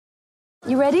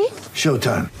You ready?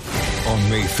 Showtime. On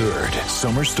May 3rd,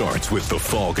 summer starts with The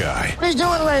Fall Guy. Let's do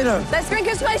it later. Let's drink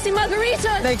a spicy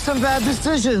margarita. Make some bad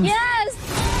decisions. Yes!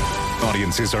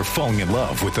 Audiences are falling in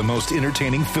love with the most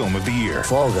entertaining film of the year.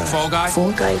 Fall Guy. Fall Guy?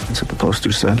 Fall guy. That's what the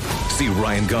poster said. See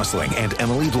Ryan Gosling and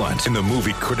Emily Blunt in the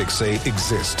movie critics say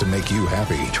exists to make you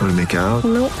happy. Trying to make it out?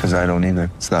 Nope. Because I don't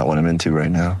either. It's not what I'm into right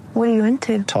now. What are you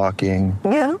into? Talking.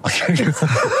 Yeah.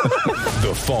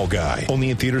 The Fall Guy.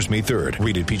 Only in theaters May 3rd.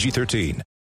 Rated PG-13.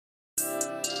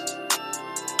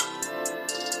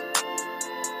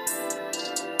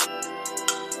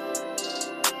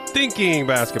 Thinking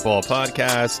Basketball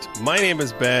Podcast. My name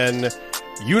is Ben.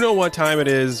 You know what time it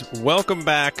is. Welcome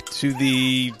back to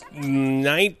the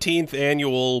 19th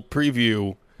annual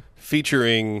preview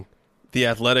featuring the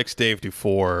Athletics' Dave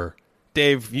Dufour.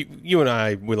 Dave, you and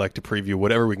I would like to preview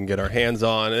whatever we can get our hands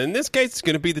on. And in this case, it's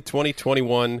going to be the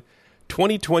 2021-2022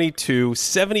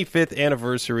 75th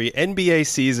anniversary NBA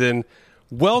season.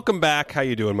 Welcome back. How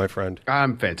you doing, my friend?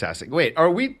 I'm fantastic. Wait, are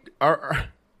we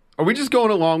just going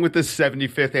along with this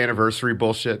 75th anniversary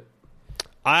bullshit?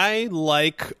 I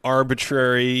like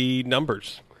arbitrary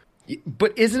numbers.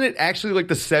 But isn't it actually like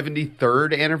the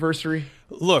 73rd anniversary?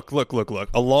 Look.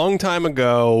 A long time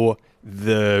ago,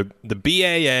 the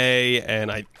BAA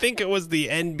and I think it was the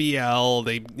NBL,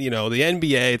 the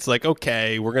NBA, it's like,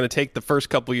 okay, we're going to take the first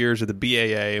couple years of the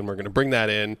BAA and we're going to bring that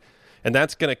in, and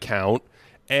that's going to count.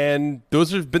 And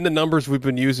those have been the numbers we've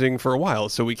been using for a while,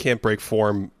 so we can't break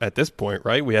form at this point,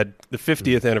 right? We had the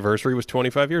 50th anniversary was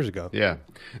 25 years ago. Yeah.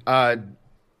 I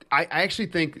actually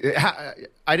think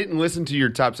I didn't listen to your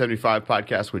top 75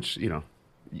 podcast, which,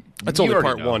 That's only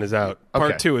part know. One is out.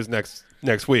 Part two is next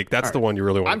week. That's the one you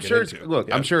really want to get into. Look,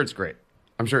 yeah. I'm sure it's great.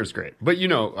 But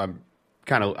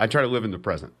I try to live in the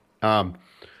present.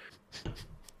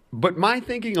 But my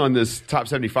thinking on this top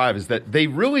 75 is that they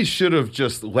really should have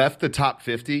just left the top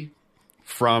 50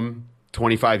 from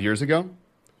 25 years ago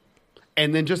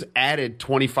and then just added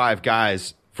 25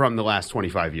 guys from the last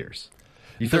 25 years.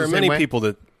 There are many people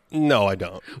that... No, I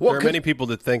don't. Well, there are many people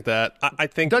that think that. I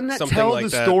think doesn't that something tell like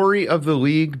the story of the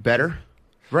league better?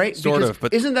 Right? Sort of.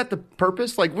 But isn't that the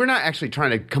purpose? Like, we're not actually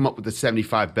trying to come up with the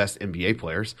 75 best NBA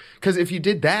players. Because if you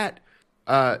did that,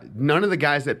 none of the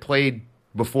guys that played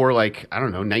before,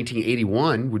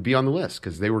 1981 would be on the list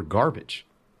because they were garbage.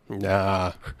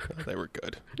 Nah, they were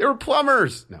good. They were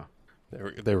plumbers. No.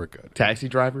 They were good. Taxi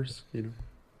drivers,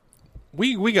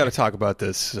 We got to talk about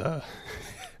this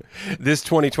this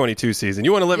 2022 season.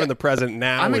 You want to live in the present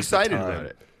now. I'm excited about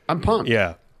it. I'm pumped.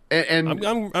 Yeah. And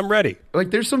I'm ready.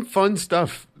 There's some fun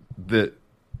stuff that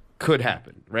could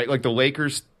happen, right? Like the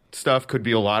Lakers stuff could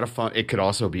be a lot of fun. It could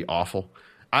also be awful.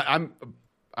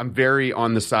 I'm very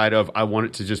on the side of I want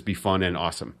it to just be fun and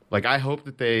awesome. I hope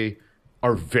that they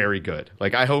are very good.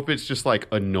 I hope it's just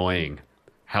annoying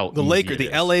how the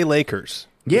LA Lakers.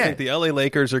 Yeah, I think the LA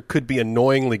Lakers could be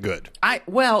annoyingly good.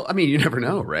 You never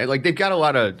know, right? They've got a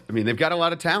lot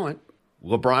of talent.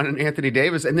 LeBron and Anthony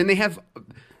Davis, and then they have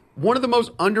one of the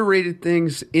most underrated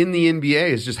things in the NBA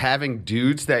is just having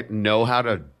dudes that know how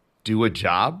to do a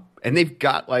job, and they've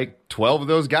got 12 of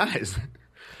those guys.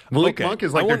 Malik Monk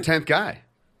is their 10th guy.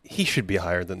 He should be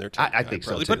higher than their 10th guy. I think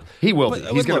so, too. He will be.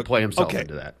 He's going to play himself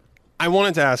into that. I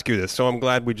wanted to ask you this, so I'm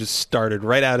glad we just started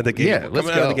right out of the gate. Yeah, let's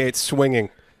go. Coming out of the gate swinging.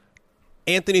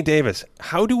 Anthony Davis,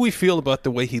 how do we feel about the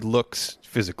way he looks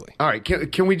physically? All right,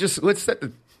 can we let's set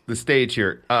the stage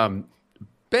here. Ben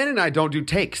and I don't do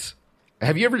takes.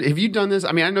 Have you done this?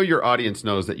 I mean, I know your audience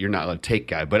knows that you're not a take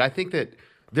guy, but I think that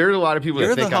there are a lot of people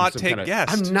that think I'm some kind of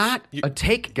guest. I'm not a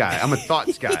take guy. I'm a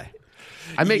thoughts guy.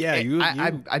 I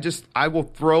will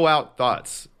throw out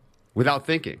thoughts without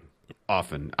thinking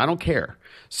often. I don't care.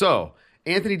 So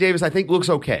Anthony Davis, I think, looks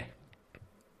okay.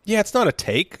 Yeah, it's not a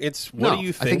take. It's what do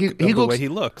you think of the way he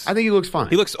looks? I think he looks fine.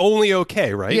 He looks only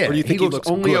okay, right? Yeah, or do you think he looks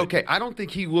only good? Okay. I don't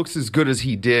think he looks as good as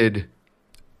he did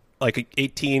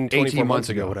 24 months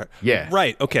ago. Whatever. Yeah.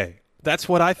 Right, okay. That's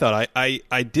what I thought.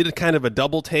 I did a kind of a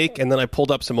double take, and then I pulled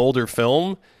up some older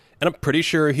film, and I'm pretty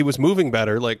sure he was moving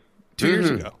better 2 years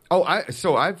ago. Oh,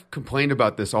 so I've complained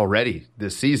about this already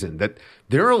this season, that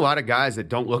there are a lot of guys that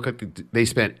don't look like they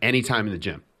spent any time in the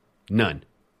gym. None.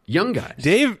 Young guys.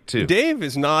 Dave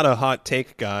is not a hot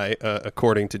take guy,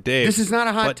 according to Dave. This is not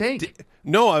a hot take.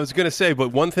 No, I was going to say,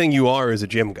 but one thing you are is a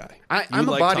gym guy. I'm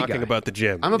a body guy. Talking about the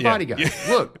gym. I'm a body guy.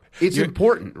 Look, it's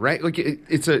important, right?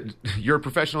 You're a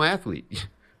professional athlete,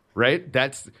 right?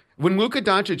 That's when Luka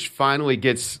Doncic finally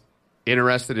gets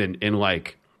interested in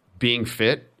being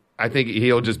fit. I think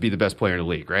he'll just be the best player in the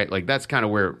league, right? That's kind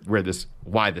of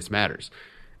why this matters.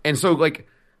 And so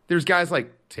there's guys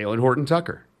like Taylor Horton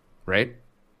Tucker, right?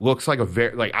 looks like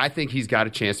I think he's got a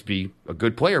chance to be a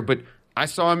good player. But I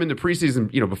saw him in the preseason,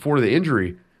 before the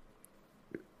injury.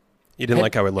 You didn't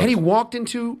like how he looked. Had he walked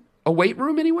into a weight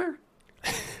room anywhere?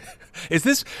 Is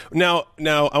this now?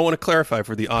 I want to clarify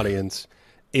for the audience: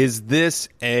 is this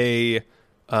a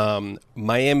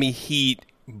Miami Heat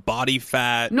body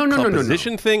fat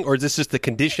composition thing, or is this just the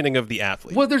conditioning of the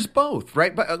athlete? Well, there's both,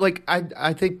 right? But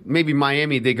I think maybe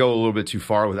Miami, they go a little bit too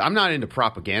far with it. I'm not into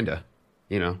propaganda,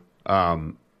 and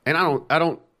I'm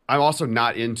also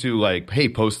not into like, hey,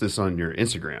 post this on your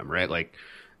Instagram, right? Like,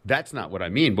 that's not what I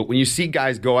mean. But when you see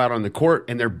guys go out on the court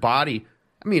and their body,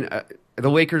 the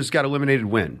Lakers got eliminated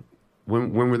when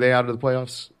were they out of the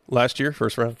playoffs? Last year,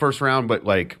 first round, but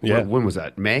when was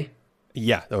that? May?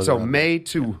 Yeah, that was so May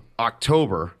to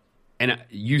October, and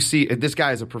you see this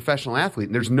guy is a professional athlete,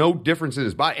 and there's no difference in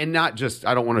his body. And not just,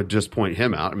 I don't want to just point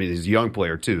him out. I mean, he's a young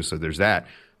player too, so there's that.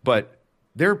 But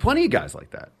there are plenty of guys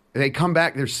like that. They come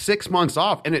back, they're 6 months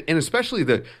off, and especially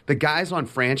the guys on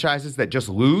franchises that just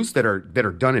lose that are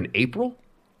done in April.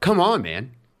 Come on,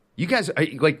 man, you guys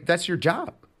that's your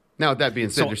job. Now, with that being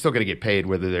said, they're still going to get paid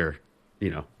whether they're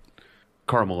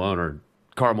Karl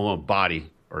Malone body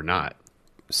or not.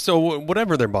 So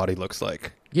whatever their body looks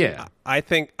like. Yeah. I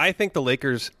think the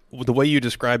Lakers, the way you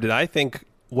described it, I think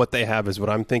what they have is what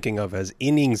I'm thinking of as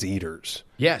innings eaters.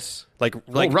 Yes. Like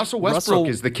Russell Westbrook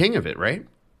is the king of it, right?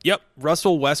 Yep.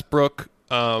 Russell Westbrook,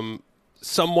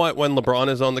 somewhat when LeBron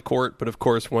is on the court, but of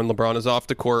course when LeBron is off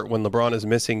the court, when LeBron is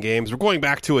missing games. We're going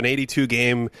back to an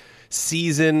 82-game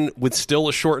season with still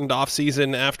a shortened off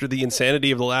season after the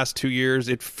insanity of the last 2 years.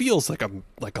 It feels like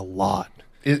a lot.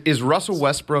 Is Russell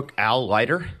Westbrook Al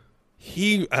Leiter?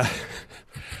 He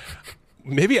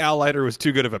maybe Al Leiter was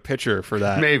too good of a pitcher for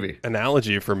that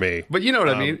analogy for me. But you know what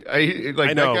I mean?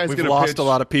 I know. That guy's we've lost a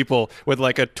lot of people with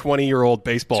like a 20-year-old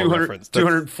baseball reference.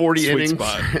 240 innings.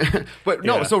 Spot. But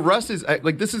no, so Russ is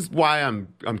this is why I'm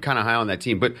kind of high on that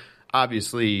team. But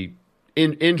obviously,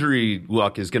 injury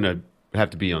luck is going to have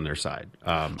to be on their side.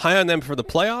 High on them for the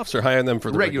playoffs or high on them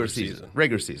for the regular season?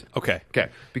 Regular season. Okay.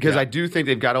 Because I do think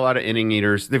they've got a lot of inning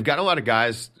eaters. They've got a lot of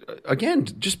guys, again,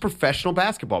 just professional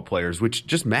basketball players, which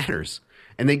just matters.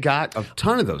 And they got a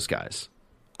ton of those guys.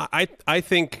 I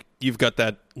think you've got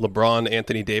that LeBron,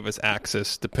 Anthony Davis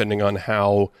axis, depending on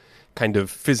how kind of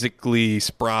physically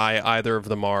spry either of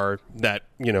them are, that,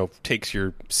 takes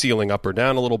your ceiling up or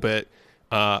down a little bit.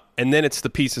 And then it's the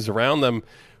pieces around them.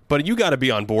 But you got to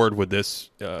be on board with this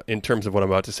in terms of what I'm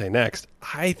about to say next.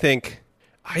 I think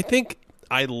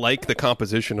I like the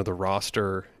composition of the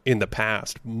roster in the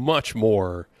past much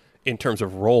more in terms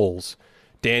of roles.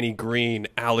 Danny Green,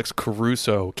 Alex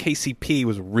Caruso, KCP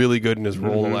was really good in his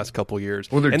role the last couple of years.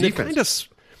 Well, their and defense.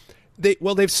 They've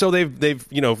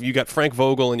you got Frank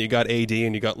Vogel and you got AD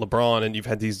and you got LeBron and you've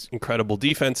had these incredible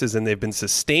defenses and they've been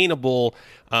sustainable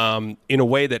in a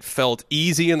way that felt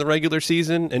easy in the regular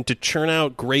season, and to churn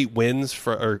out great wins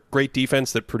or great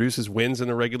defense that produces wins in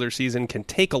the regular season can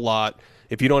take a lot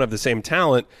if you don't have the same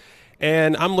talent.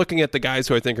 And I'm looking at the guys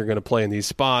who I think are going to play in these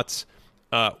spots: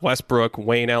 Westbrook,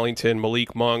 Wayne Ellington,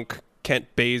 Malik Monk,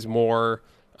 Kent Bazemore,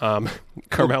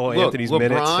 Carmelo Anthony's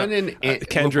minutes,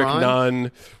 Kendrick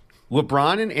Nunn.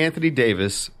 LeBron and Anthony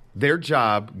Davis, their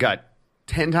job got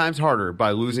 10 times harder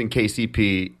by losing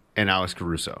KCP and Alex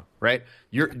Caruso, right?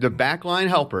 You're the backline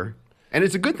helper, and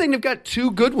it's a good thing they've got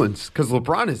two good ones because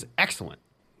LeBron is excellent.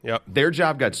 Yep. Their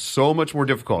job got so much more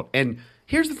difficult. And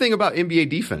here's the thing about NBA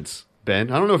defense, Ben.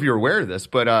 I don't know if you're aware of this,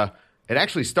 but it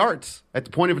actually starts at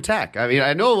the point of attack. I mean,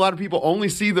 I know a lot of people only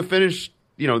see the finish,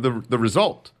 the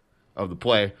result of the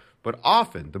play, but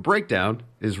often the breakdown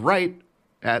is right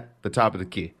at the top of the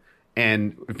key.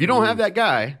 And if you don't have that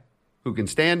guy who can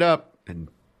stand up and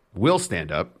will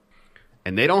stand up,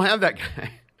 and they don't have that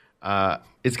guy,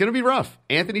 it's going to be rough.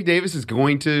 Anthony Davis is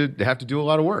going to have to do a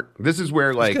lot of work. This is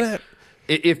where,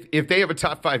 if they have a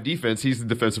top 5 defense, he's the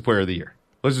defensive player of the year.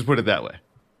 Let's just put it that way.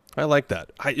 I like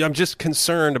that. I'm just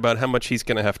concerned about how much he's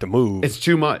going to have to move. It's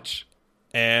too much.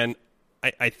 And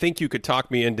I think you could talk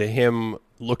me into him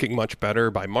looking much better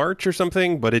by March or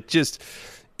something, but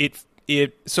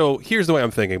so here's the way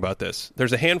I'm thinking about this.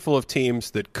 There's a handful of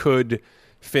teams that could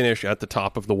finish at the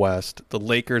top of the West. The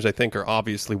Lakers, I think, are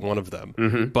obviously one of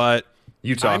them. But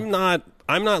Utah. I'm not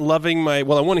loving I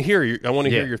want to hear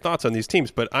hear your thoughts on these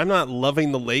teams, but I'm not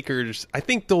loving the Lakers. I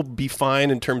think they'll be fine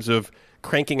in terms of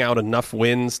cranking out enough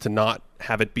wins to not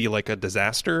have it be like a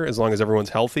disaster as long as everyone's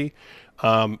healthy.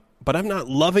 But I'm not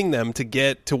loving them to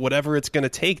get to whatever it's going to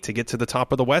take to get to the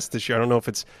top of the West this year. I don't know if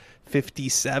it's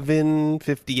 57,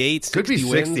 58, 60 Could be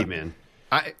 60, wins. man.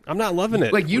 I'm not loving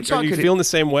it. Like Utah, are you feeling the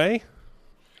same way?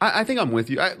 I think I'm with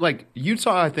you.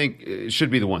 Utah, I think should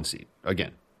be the 1 seed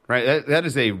again. right? That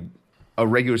is a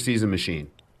regular season machine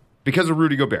because of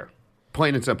Rudy Gobert,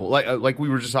 plain and simple. Like we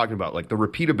were just talking about, like the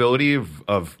repeatability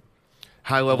of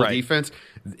high level defense.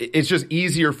 It's just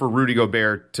easier for Rudy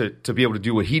Gobert to be able to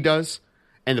do what he does,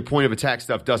 and the point of attack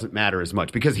stuff doesn't matter as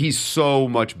much because he's so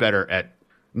much better at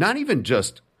not even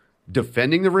just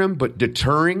defending the rim, but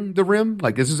deterring the rim.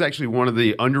 Like, this is actually one of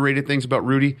the underrated things about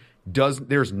Rudy.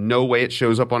 There's no way it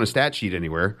shows up on a stat sheet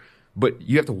anywhere, but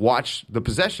you have to watch the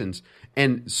possessions.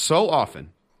 And so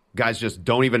often, guys just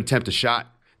don't even attempt a shot.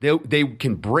 They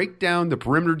can break down the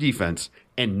perimeter defense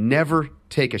and never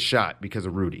take a shot because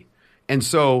of Rudy. And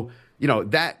so,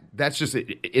 that's just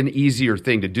an easier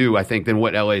thing to do, I think, than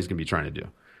what LA is going to be trying to do.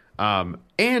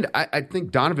 And I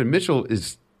think Donovan Mitchell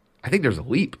I think there's a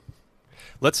leap.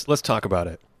 Let's talk about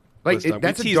it. That's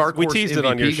a dark horse. We teased MVP it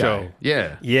on your guy. show.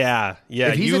 Yeah.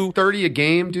 If he's at 30 a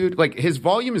game, dude, like his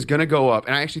volume is going to go up.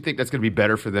 And I actually think that's going to be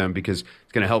better for them because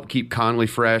it's going to help keep Conley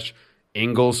fresh,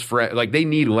 Ingles fresh. Like, they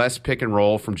need less pick and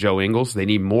roll from Joe Ingles. They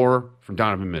need more from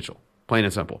Donovan Mitchell, plain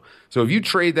and simple. So if you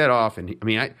trade that off, and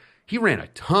he ran a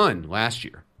ton last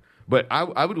year, but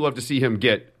I would love to see him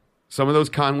get some of those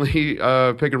Conley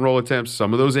pick and roll attempts,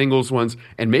 some of those Ingles ones,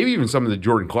 and maybe even some of the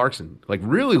Jordan Clarkson. Like,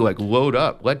 really, like, load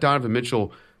up. Let Donovan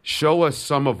Mitchell show us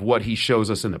some of what he shows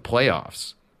us in the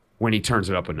playoffs when he turns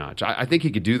it up a notch. I think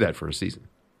he could do that for a season.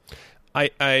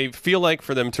 I feel like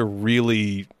for them to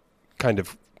really kind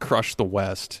of crush the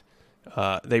West,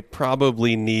 they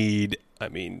probably need,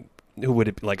 who would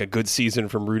it be, like a good season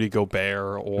from Rudy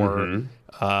Gobert or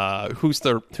who's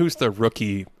the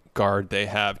rookie guard they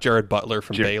have? Jared Butler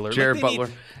from Baylor. Jared Butler.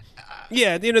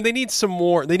 They need some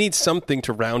more. They need something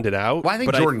to round it out. Well, I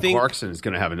think Jordan Clarkson is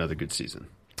going to have another good season.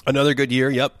 Another good year.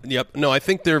 Yep. No, I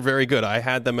think they're very good. I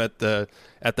had them at the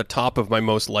top of my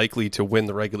most likely to win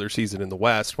the regular season in the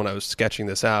West when I was sketching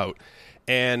this out.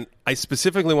 And I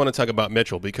specifically want to talk about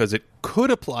Mitchell because it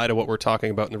could apply to what we're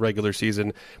talking about in the regular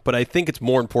season, but I think it's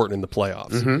more important in the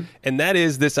playoffs. And that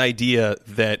is this idea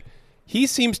that he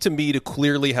seems to me to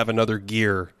clearly have another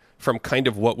gear from kind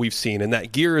of what we've seen. And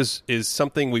that gear is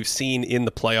something we've seen in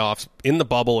the playoffs, in the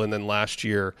bubble, and then last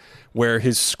year, where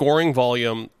his scoring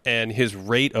volume and his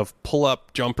rate of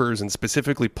pull-up jumpers and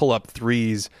specifically pull-up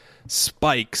threes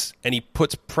spikes, and he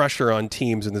puts pressure on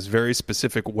teams in this very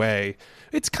specific way.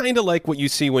 It's kind of like what you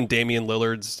see when Damian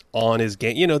Lillard's on his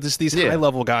game. These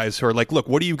high-level guys who are like, look,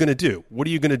 what are you going to do? What are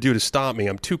you going to do to stop me?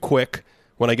 I'm too quick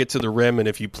when I get to the rim, and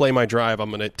if you play my drive, I'm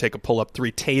going to take a pull-up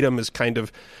three. Tatum has kind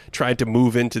of tried to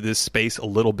move into this space a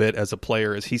little bit as a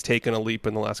player as he's taken a leap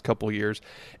in the last couple of years.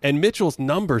 And Mitchell's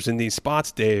numbers in these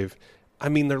spots, Dave,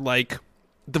 they're like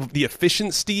the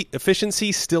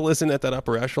efficiency still isn't at that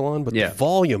upper echelon, but the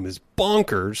volume is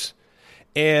bonkers.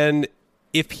 And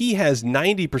if he has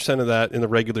 90% of that in the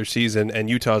regular season and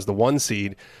Utah's the 1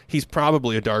 seed, he's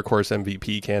probably a dark horse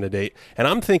MVP candidate. And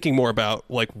I'm thinking more about,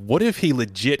 like, what if he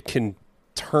legit can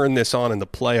turn this on in the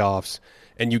playoffs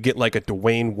and you get like a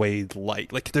Dwayne Wade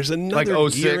light? Like, there's another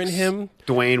like gear in him.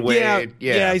 Dwayne Wade.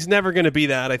 Yeah, he's never going to be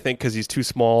that, I think, because he's too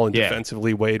small, and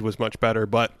defensively Wade was much better.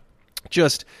 But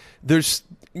just there's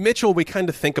Mitchell, we kind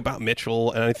of think about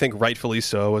Mitchell, and I think rightfully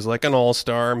so, as like an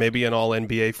all-star, maybe an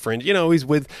all-NBA fringe. He's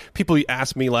with people you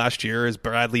asked me last year, is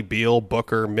Bradley Beal,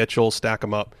 Booker, Mitchell, stack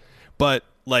them up. But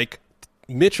like,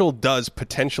 Mitchell does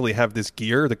potentially have this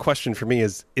gear. The question for me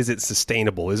is it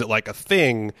sustainable? Is it like a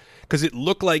thing? Because it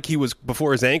looked like he was,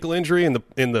 before his ankle injury in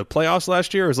the playoffs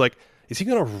last year, it was like, is he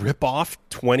going to rip off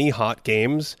 20 hot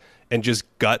games and just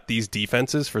gut these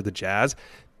defenses for the Jazz?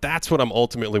 That's what I'm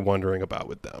ultimately wondering about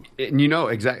with them. And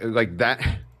exactly, like that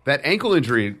ankle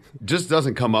injury just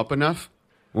doesn't come up enough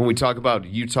when we talk about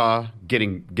Utah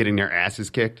getting their asses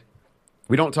kicked.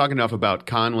 We don't talk enough about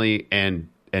Conley and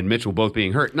Mitchell both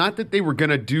being hurt. Not that they were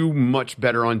going to do much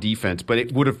better on defense, but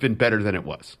it would have been better than it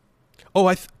was. Oh,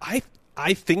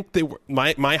 I think they were.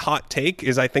 My hot take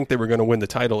is I think they were going to win the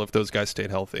title if those guys stayed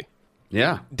healthy.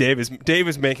 Yeah, Dave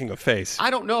is making a face.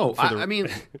 I don't know. I mean,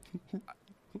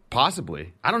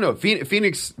 possibly. I don't know.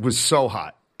 Phoenix was so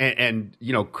hot, and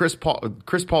Chris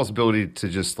Paul's ability to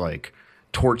just like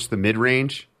torch the mid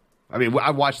range. I mean,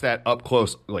 I watched that up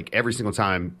close, like every single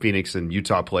time Phoenix and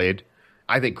Utah played.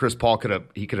 I think Chris Paul could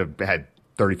have had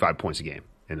 35 points a game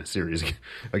in a series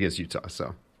against Utah.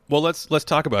 So, well, let's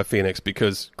talk about Phoenix,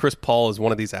 because Chris Paul is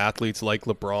one of these athletes like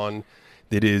LeBron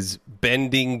that is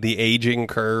bending the aging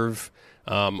curve.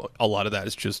 A lot of that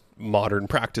is just modern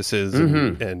practices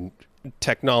and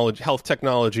technology, health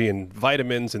technology, and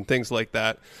vitamins and things like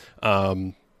that.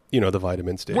 The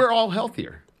vitamins. Dave. We're all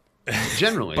healthier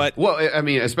generally, but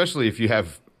especially if you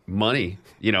have money.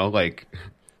 Like.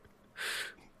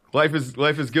 Life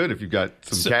is good if you've got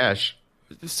some cash.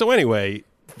 So anyway,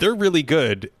 they're really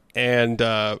good. And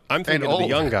I'm thinking of the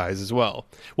young guys as well.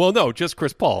 Well, no, just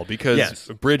Chris Paul,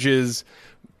 because Bridges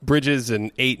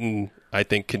and Ayton, I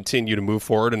think, continue to move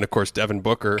forward, and of course Devin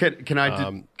Booker. Can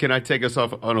I take us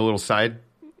off on a little side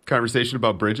conversation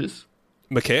about Bridges?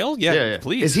 Mikal? Yeah,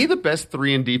 please. Is he the best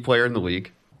 3-and-D player in the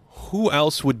league? Who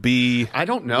else would be? I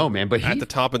don't know, man, but at the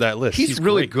top of that list. He's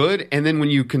really good. And then when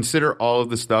you consider all of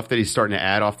the stuff that he's starting to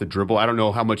add off the dribble, I don't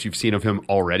know how much you've seen of him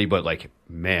already, but like,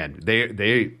 man,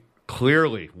 they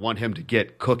clearly want him to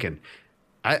get cooking.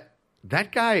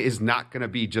 That guy is not going to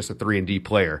be just a 3-and-D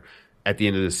player at the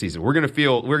end of the season. We're going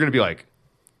to be like,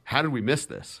 how did we miss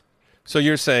this? So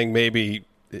you're saying maybe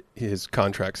his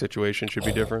contract situation should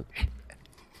be different?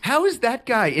 How is that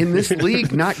guy in this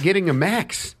league not getting a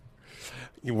max?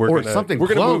 Something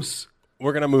close?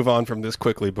 We're going to move on from this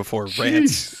quickly before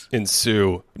rants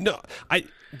ensue. No,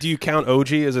 do you count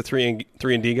OG as a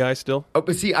 3-and-D guy still? Oh,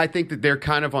 but see, I think that they're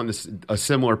kind of on a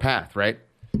similar path, right?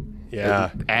 Yeah,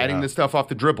 adding the stuff off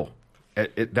the dribble.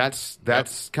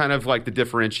 That's kind of like the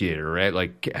differentiator, right?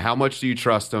 Like, how much do you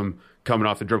trust him coming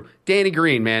off the dribble? Danny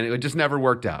Green, man, it just never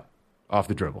worked out off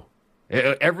the dribble.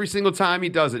 Every single time he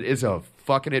does it is a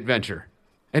fucking adventure,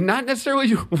 and not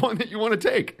necessarily one that you want to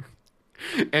take.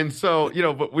 And so,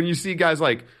 but when you see guys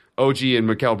like OG and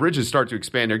Mikal Bridges start to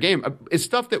expand their game, it's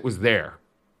stuff that was there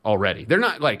already. They're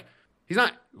not like, he's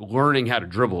not learning how to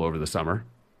dribble over the summer.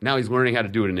 Now he's learning how to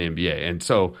do it in the NBA. And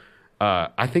so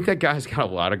I think that guy's got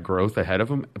a lot of growth ahead of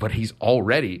him, but he's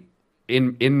already,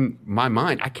 in my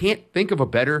mind, I can't think of a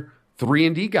better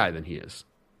 3-and-D guy than he is.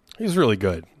 He's really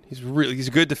good. He's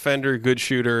a good defender, good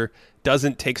shooter,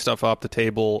 doesn't take stuff off the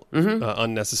table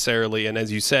unnecessarily. And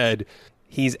as you said,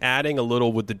 he's adding a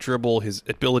little with the dribble, his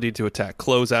ability to attack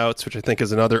closeouts, which I think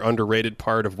is another underrated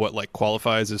part of what like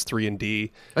qualifies as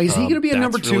 3-and-D. Is he going to be a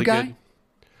number 2 really guy? Good.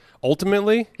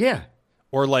 Ultimately? Yeah.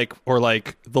 Or like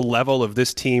the level of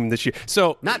this team this year.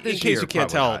 So not this in case year, you can't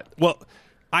tell, not. well,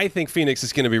 I think Phoenix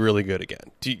is going to be really good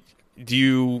again. Do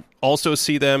you also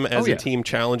see them as a team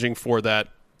challenging for that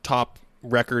top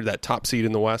record, that top seed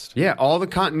in the West? Yeah, all the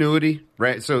continuity,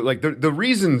 right? So like the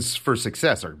reasons for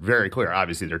success are very clear.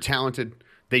 Obviously, they're talented.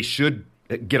 They should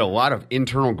get a lot of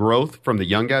internal growth from the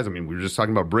young guys. I mean, we were just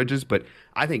talking about Bridges, but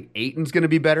I think Ayton's going to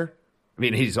be better. I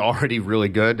mean, he's already really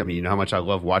good. I mean, you know how much I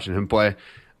love watching him play.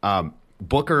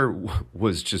 Booker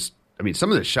was just, I mean,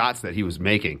 some of the shots that he was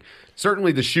making,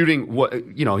 certainly the shooting,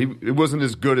 it wasn't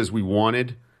as good as we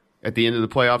wanted at the end of the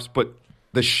playoffs, but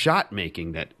the shot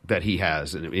making that he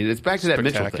has, and I mean, it's back to that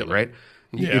Mitchell thing, right?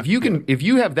 Yeah. If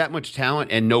you have that much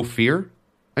talent and no fear,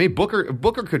 I mean,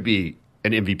 Booker could be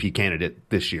an MVP candidate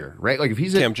this year, right? Like if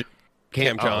he's Cam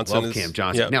Johnson, I love Cam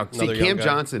Johnson. Now, see, Cam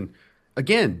Johnson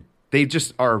again. They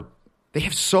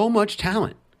have so much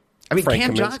talent. I mean,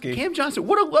 Cam Johnson,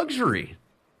 what a luxury.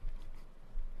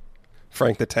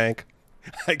 Frank the Tank.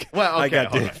 I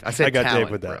got Dave. I said talent, Dave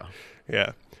with that. Bro.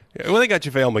 Yeah. Well, they got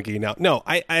JaVale McGee now. No,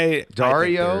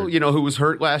 Dario, who was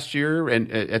hurt last year and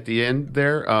at the end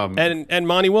there, and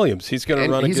Monty Williams. He's going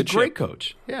to run a good ship. He's a great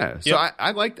coach. Yeah. So yep.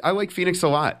 I like Phoenix a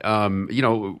lot.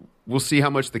 We'll see how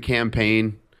much the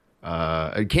campaign.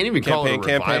 I can't even call it a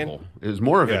revival. It was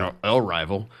more of an L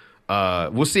rival.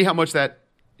 We'll see how much that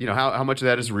how much of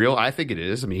that is real. I think it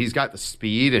is. I mean, he's got the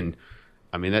speed, and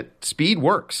I mean that speed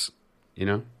works.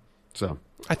 So.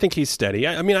 I think he's steady.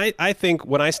 I mean, I think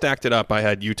when I stacked it up, I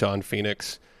had Utah and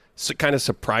Phoenix, kind of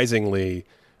surprisingly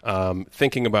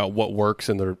thinking about what works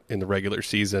in the regular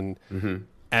season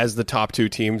as the top two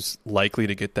teams likely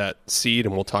to get that seed,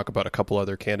 and we'll talk about a couple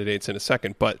other candidates in a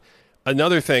second. But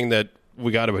another thing that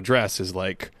we got to address is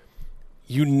like,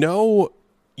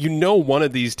 one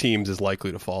of these teams is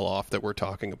likely to fall off that we're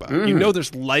talking about.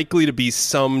 There's likely to be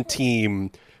some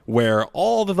team where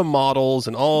all of the models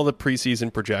and all the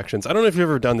preseason projections, I don't know if you've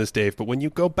ever done this, Dave, but when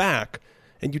you go back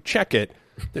and you check it,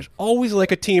 there's always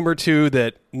like a team or two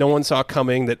that no one saw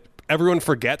coming, that everyone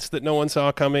forgets that no one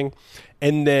saw coming.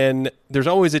 And then there's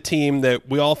always a team that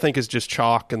we all think is just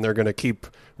chalk and they're going to keep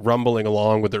rumbling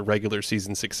along with their regular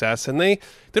season success. And they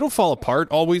don't fall apart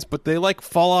always, but they like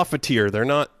fall off a tier. They're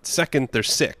not second, they're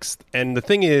sixth. And the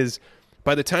thing is,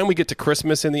 by the time we get to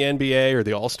Christmas in the NBA or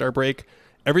the All-Star break,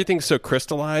 everything's so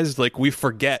crystallized, like we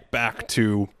forget back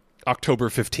to October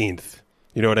 15th.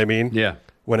 You know what I mean? Yeah.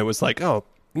 When it was like, oh,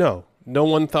 no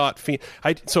one thought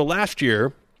so last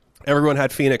year, everyone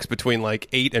had Phoenix between like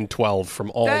 8 and 12 from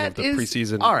all of the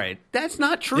preseason. All right. That's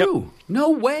not true. Yep.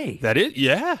 No way. That is?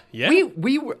 Yeah.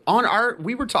 We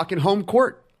were talking home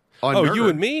court on Nerder. You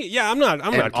and me? Yeah, I'm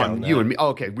not counting you and me. Oh,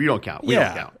 okay, we don't count. We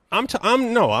don't count. I'm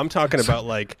talking about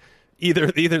like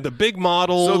either the big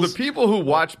models. So the people who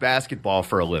watch basketball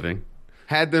for a living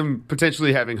had them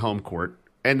potentially having home court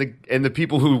And the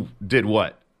people who did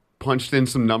what? Punched in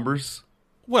some numbers?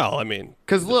 Well, I mean,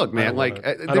 because look, man, I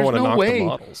there's don't want to no knock way. the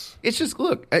models. It's just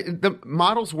look, the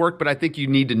models work, but I think you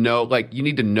need to know,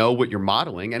 what you're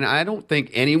modeling. And I don't think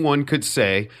anyone could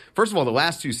say. First of all, the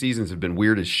last 2 seasons have been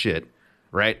weird as shit,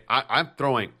 right? I'm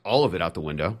throwing all of it out the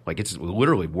window. Like, it's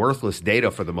literally worthless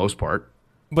data for the most part.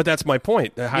 But that's my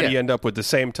point. How do you end up with the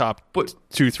same top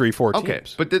 2, 3, 4 teams? Okay,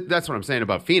 but that's what I'm saying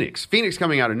about Phoenix. Phoenix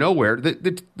coming out of nowhere,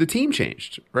 the team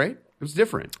changed, right? It was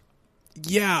different.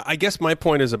 Yeah, I guess my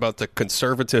point is about the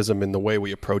conservatism in the way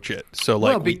we approach it. So,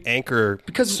 we anchor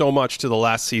so much to the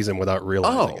last season without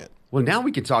realizing it. Well, now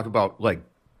we can talk about,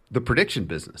 the prediction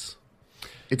business.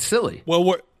 It's silly.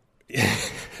 Well,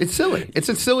 it's silly.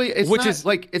 It's silly.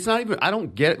 It's not even, I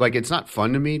don't get it. It's not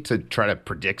fun to me to try to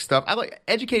predict stuff.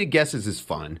 Educated guesses is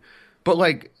fun. But,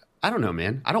 I don't know,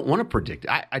 man. I don't want to predict it.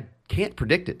 I can't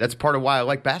predict it. That's part of why I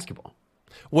like basketball.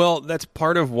 Well, that's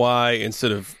part of why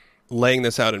instead of laying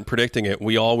this out and predicting it,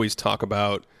 we always talk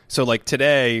about, so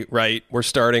today, right, we're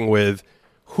starting with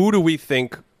who do we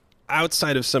think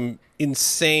outside of some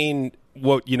insane,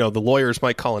 what, the lawyers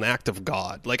might call an act of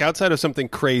God, outside of something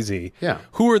crazy,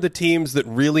 who are the teams that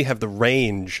really have the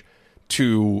range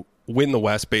to win the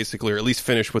West, basically, or at least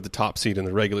finish with the top seed in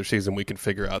the regular season? We can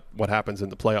figure out what happens in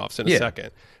the playoffs in a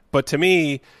second. But to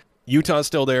me, Utah's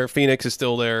still there, Phoenix is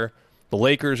still there, the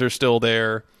Lakers are still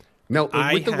there. Now,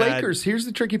 with the Lakers, here's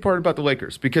the tricky part about the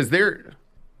Lakers, because they're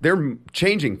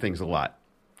changing things a lot.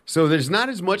 So there's not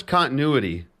as much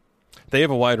continuity. They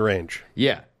have a wide range.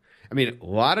 Yeah. I mean, a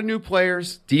lot of new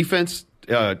players, defense,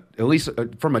 at least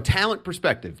from a talent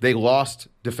perspective, they lost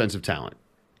defensive talent.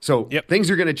 So things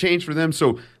are going to change for them.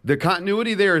 So the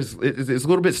continuity there is a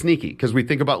little bit sneaky, because we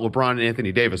think about LeBron and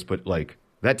Anthony Davis, but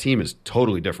that team is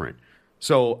totally different.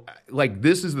 So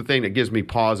this is the thing that gives me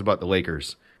pause about the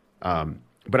Lakers.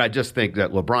 But I just think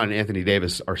that LeBron and Anthony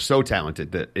Davis are so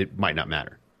talented that it might not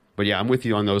matter. But yeah, I'm with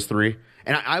you on those 3.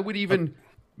 And I would even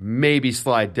maybe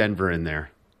slide Denver in there.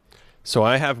 So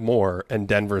I have more, and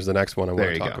Denver's the next one I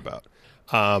want to talk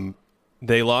about.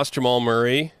 They lost Jamal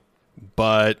Murray,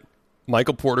 but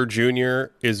Michael Porter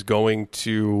Jr. is going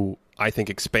to, I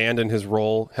think, expand in his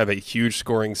role, have a huge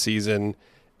scoring season.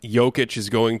 Jokic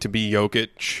is going to be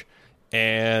Jokic.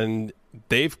 And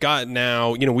they've got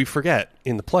now, we forget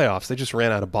in the playoffs, they just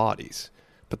ran out of bodies.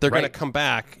 But they're going to come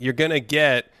back. You're going to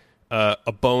get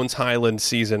a Bones Highland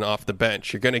season off the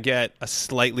bench. You're going to get a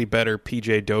slightly better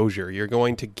PJ Dozier. You're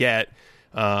going to get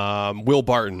Will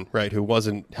Barton, right, who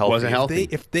wasn't healthy.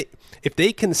 If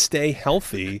they can stay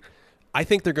healthy, I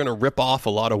think they're going to rip off a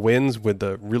lot of wins with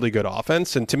the really good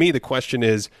offense. And to me, the question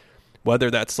is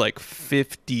whether that's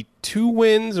 52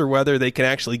 wins or whether they can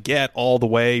actually get all the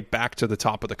way back to the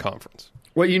top of the conference.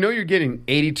 Well, you're getting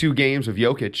 82 games of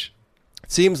Jokic.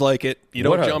 Seems like it. You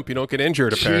don't jump, you don't get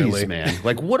injured, apparently. Jeez, man.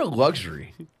 What a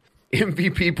luxury.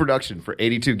 MVP production for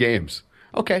 82 games.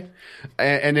 Okay.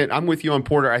 And then I'm with you on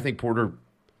Porter. I think Porter,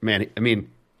 man,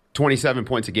 27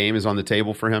 points a game is on the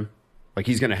table for him.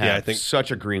 He's going to have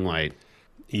such a green light.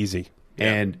 Easy.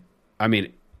 Yeah.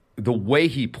 And, the way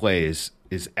he plays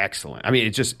is excellent.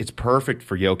 It's perfect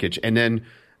for Jokic. And then,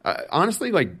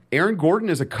 honestly, Aaron Gordon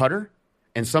is a cutter,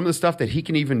 and some of the stuff that he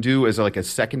can even do as a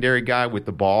secondary guy with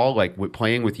the ball, with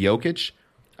playing with Jokic,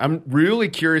 I'm really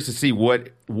curious to see what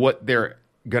they're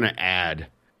going to add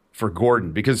for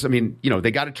Gordon, because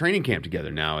they got a training camp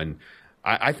together now, and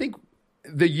I think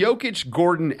the Jokic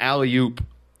Gordon alley-oop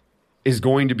is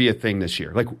going to be a thing this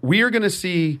year. We are going to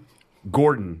see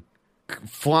Gordon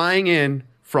flying in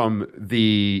from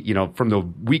the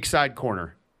weak side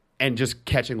corner and just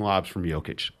catching lobs from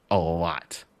Jokic a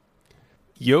lot.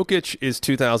 Jokic is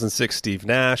 2006 Steve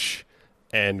Nash,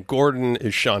 and Gordon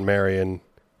is Sean Marion,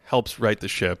 helps right the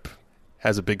ship,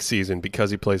 has a big season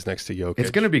because he plays next to Jokic.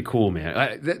 It's going to be cool,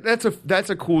 man. That's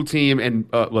a cool team. And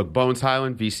look, Bones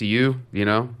Highland, VCU,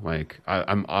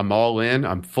 I'm all in.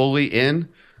 I'm fully in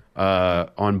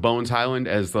on Bones Highland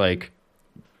as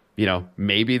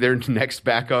maybe their next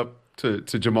backup to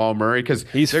Jamal Murray, because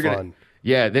he's fun.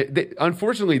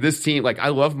 Unfortunately, this team, I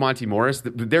love Monty Morris.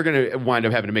 They're going to wind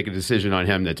up having to make a decision on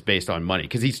him that's based on money,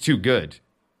 because he's too good,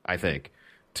 I think,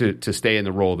 to stay in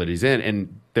the role that he's in,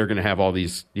 and they're going to have all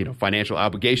these financial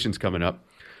obligations coming up.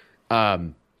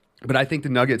 But I think the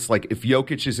Nuggets, if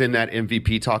Jokic is in that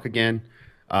MVP talk again,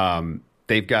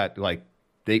 they've got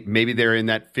maybe they're in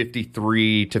that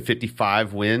 53 to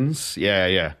 55 wins.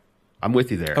 Yeah. I'm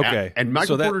with you there. Okay. And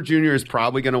Michael Porter Jr. is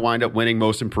probably going to wind up winning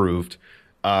Most Improved,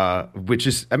 which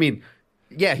is,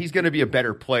 he's going to be a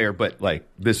better player, but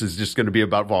this is just going to be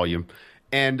about volume,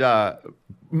 and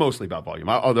mostly about volume.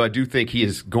 Although I do think he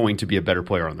is going to be a better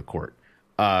player on the court.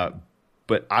 But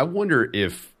but I wonder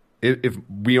if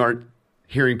we aren't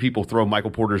hearing people throw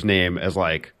Michael Porter's name as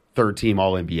like third team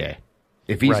All NBA.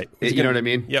 If he's, right. know what I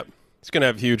mean? Yep. He's going to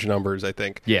have huge numbers, I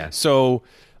think. Yeah. So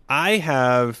I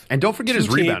have... And don't forget his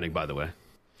rebounding, by the way.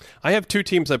 I have two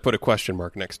teams I put a question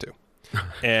mark next to.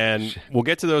 And we'll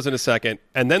get to those in a second.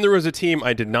 And then there was a team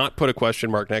I did not put a question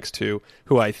mark next to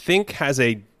who I think has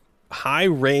a high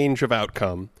range of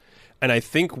outcome. And I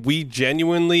think we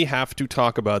genuinely have to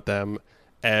talk about them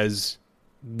as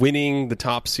winning the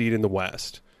top seed in the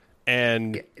West.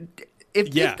 And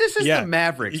if this is the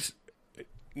Mavericks...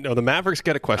 No, the Mavericks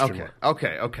get a question mark.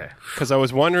 Okay. Because I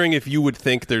was wondering if you would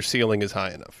think their ceiling is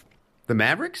high enough. The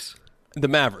Mavericks? The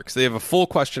Mavericks. They have a full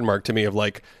question mark to me of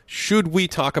like, should we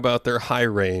talk about their high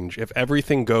range if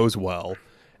everything goes well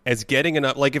as getting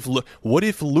enough? Like, what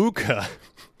if Luka...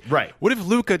 Right. What if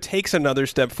Luka takes another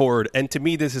step forward? And to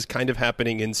me, this is kind of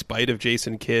happening in spite of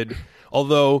Jason Kidd.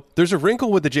 Although there's a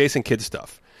wrinkle with the Jason Kidd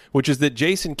stuff, which is that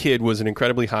Jason Kidd was an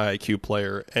incredibly high IQ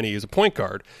player, and he is a point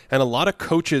guard. And a lot of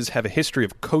coaches have a history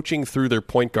of coaching through their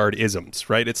point guard isms,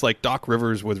 right? It's like Doc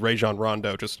Rivers with Rajon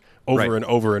Rondo, just over and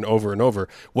over and over and over.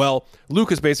 Well,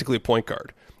 Luka's basically a point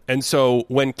guard. And so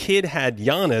when Kidd had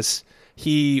Giannis,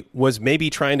 he was maybe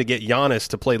trying to get Giannis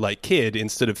to play like Kidd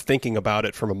instead of thinking about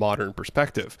it from a modern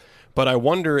perspective. But I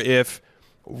wonder if,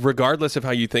 regardless of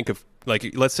how you think of,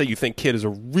 like, let's say you think Kidd is a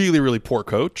really, really poor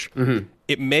coach,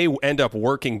 it may end up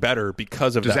working better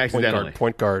because of just that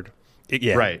point guard.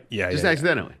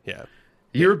 Accidentally. Yeah.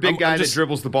 You're a big guy that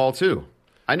dribbles the ball too.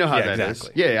 I know how that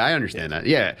is. Yeah, I understand that.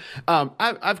 Yeah.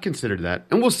 I've considered that.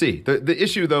 And we'll see. The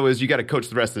issue, though, is you got to coach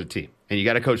the rest of the team. And you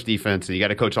got to coach defense. And you got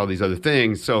to coach all these other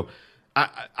things. So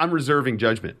I'm reserving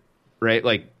judgment, right?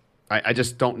 Like, I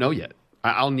just don't know yet.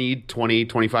 I'll need 20,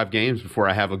 25 games before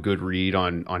I have a good read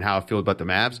on how I feel about the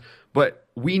Mavs. But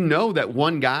we know that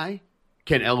one guy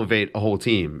can elevate a whole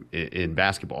team in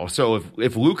basketball. So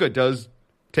if Luka does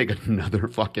take another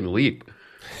fucking leap,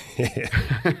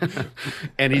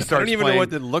 and he starts, I don't even know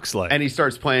what it looks like, and he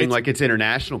starts playing like it's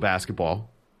international basketball,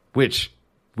 which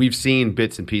we've seen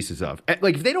bits and pieces of.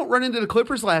 Like, if they don't run into the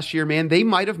Clippers last year, man, they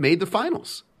might have made the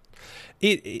finals.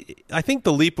 I think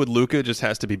the leap with Luka just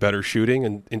has to be better shooting,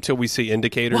 and until we see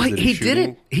indicators that he's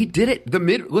shooting. He did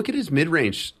it. Look at his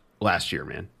mid-range last year,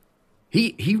 man.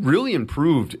 He really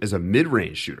improved as a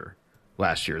mid-range shooter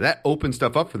last year. That opened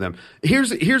stuff up for them.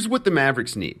 Here's what the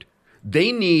Mavericks need.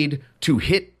 They need to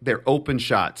hit their open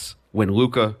shots when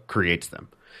Luka creates them.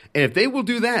 And if they will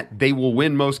do that, they will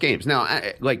win most games. Now,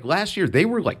 like last year, they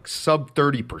were like sub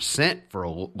 30%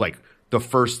 for like the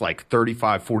first like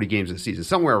 35, 40 games of the season,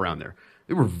 somewhere around there.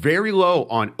 They were very low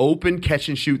on open catch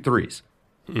and shoot threes.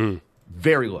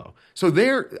 Very low. So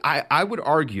I would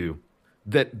argue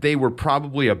that they were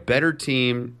probably a better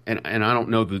team, and I don't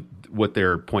know what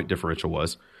their point differential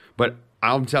was, but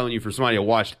I'm telling you, for somebody who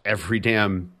watched every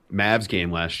damn Mavs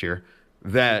game last year,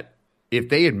 that if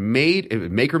they had made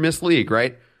make or miss league,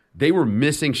 right, they were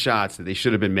missing shots that they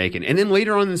should have been making. And then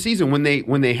later on in the season, when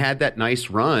they had that nice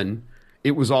run,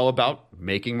 it was all about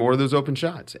making more of those open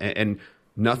shots, and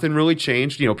nothing really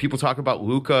changed. You know, people talk about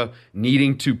Luka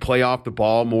needing to play off the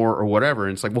ball more or whatever,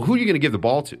 and it's like, well, who are you going to give the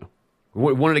ball to?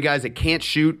 One of the guys that can't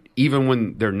shoot even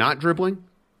when they're not dribbling?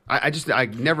 I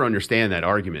never understand that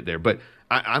argument there. But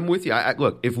I'm with you.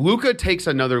 Look, if Luka takes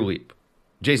another leap,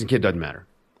 Jason Kidd doesn't matter.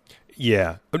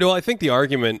 Yeah. No, I think the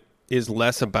argument is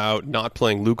less about not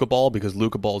playing Luka ball because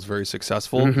Luka ball is very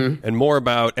successful, and more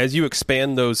about as you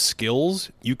expand those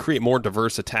skills, you create more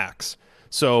diverse attacks.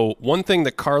 So one thing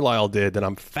that Carlisle did that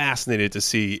I'm fascinated to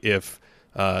see if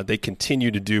they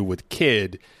continue to do with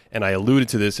Kidd, and I alluded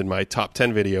to this in my top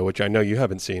 10 video, which I know you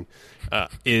haven't seen,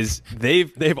 is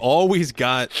they've always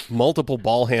got multiple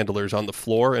ball handlers on the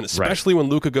floor, and especially when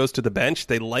Luka goes to the bench,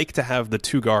 they like to have the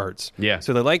two guards. Yeah.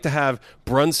 So they like to have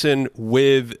Brunson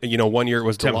with, 1 year it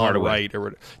was DeLon Wright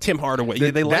or Tim Hardaway.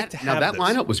 They like to have that this.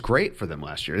 lineup was great for them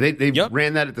last year. They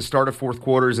ran that at the start of fourth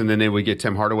quarters, and then they would get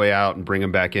Tim Hardaway out and bring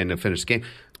him back in to finish the game.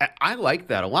 I like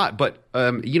that a lot, but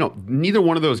neither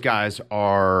one of those guys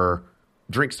are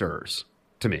drink stirrers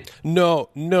to me. No.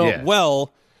 Yeah.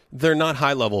 Well, they're not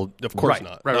high level. Of course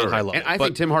not. Not high level. And I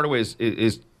think Tim Hardaway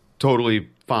is totally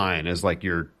fine as like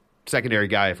your secondary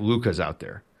guy if Luka's out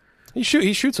there. He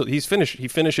shoots. He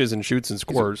finishes and shoots and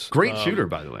scores. Great shooter,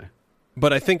 by the way.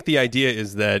 But I think the idea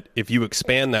is that if you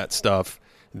expand that stuff,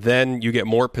 then you get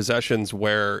more possessions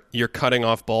where you're cutting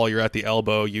off ball, you're at the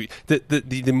elbow,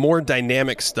 the more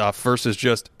dynamic stuff versus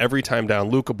just every time down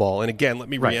Luka ball. And again, let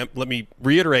me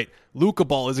reiterate, Luka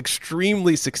ball is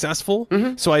extremely successful,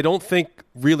 so I don't think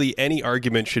really any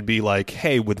argument should be like,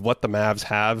 hey, with what the Mavs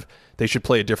have, they should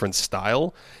play a different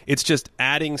style. It's just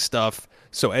adding stuff,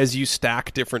 so as you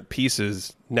stack different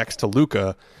pieces next to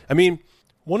Luka, I mean,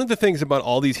 one of the things about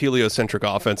all these heliocentric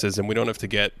offenses, and we don't have to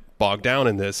get bogged down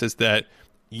in this, is that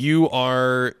you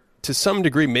are, to some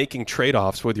degree, making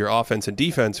trade-offs with your offense and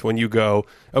defense when you go,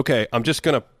 okay, I'm just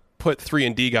going to put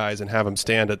 3-and-D guys and have them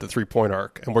stand at the three-point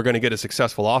arc, and we're going to get a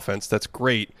successful offense. That's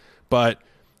great, but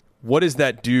what does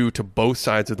that do to both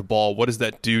sides of the ball? What does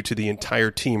that do to the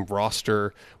entire team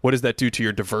roster? What does that do to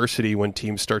your diversity when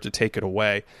teams start to take it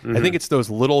away? I think it's those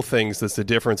little things that's the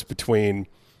difference between,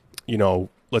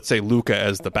 let's say Luka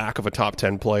as the back of a top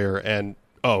 10 player and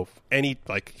he's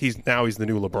the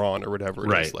new LeBron or whatever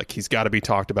it is. Like, he's got to be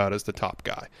talked about as the top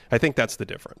guy. I think that's the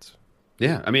difference.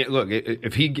 Yeah, I mean, look,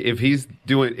 if he's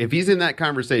in that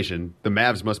conversation, the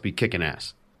Mavs must be kicking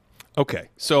ass. Okay,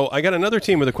 so I got another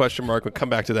team with a question mark. We'll come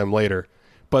back to them later.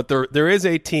 But there is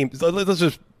a team. Let's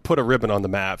just put a ribbon on the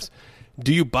Mavs.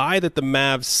 Do you buy that the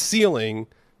Mavs' ceiling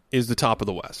is the top of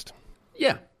the West?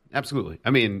 Yeah, absolutely. I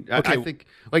mean, okay. I think,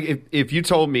 like, if you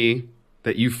told me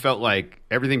that you felt like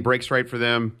everything breaks right for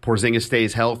them, Porzingis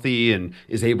stays healthy and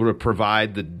is able to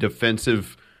provide the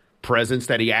defensive presence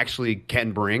that he actually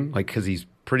can bring, like, because he's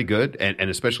pretty good, and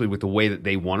especially with the way that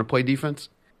they want to play defense,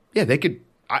 yeah, they could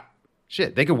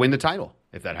win the title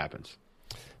if that happens.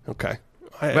 Okay.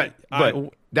 But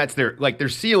that's their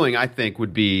ceiling, I think,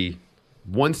 would be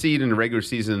 1 seed in the regular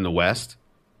season in the West,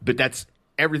 but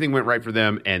everything went right for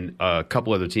them, and a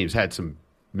couple other teams had some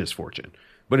misfortune.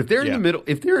 But if they're in the middle,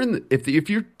 if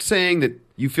you're saying that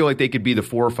you feel like they could be the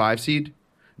 4 or 5 seed,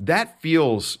 that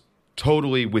feels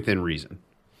totally within reason.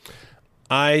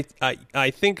 I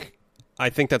think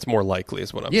that's more likely,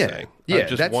 is what I'm saying. Yeah, I'm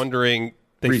just wondering.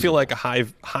 They feel like a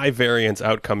high variance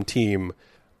outcome team.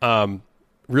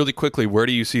 Really quickly, where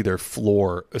do you see their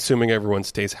floor, assuming everyone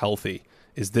stays healthy?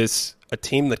 Is this a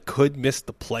team that could miss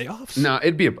the playoffs? No,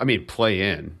 it'd be play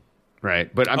in.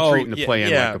 Right, but I'm treating the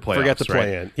play-in like the playoffs. Forget the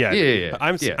play-in. Right? Yeah.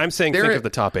 I'm saying think of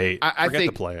the top 8. Forget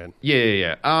the play-in.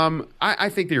 Yeah. I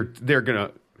think they're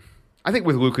gonna. I think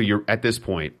with Luka, you're at this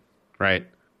point, right?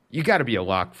 You got to be a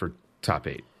lock for top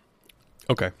 8.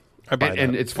 Okay, I buy that.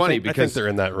 And it's funny because I think they're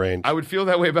in that range. I would feel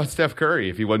that way about Steph Curry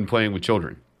if he wasn't playing with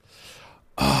children.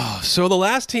 Oh, so the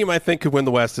last team I think could win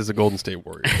the West is the Golden State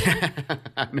Warriors.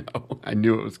 I know. I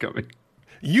knew it was coming.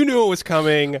 You knew it was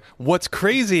coming. What's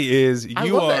crazy is I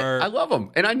love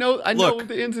them, and I know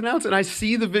the ins and outs, and I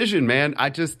see the vision, man. I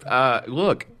just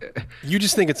look. You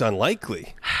just think it's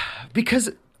unlikely because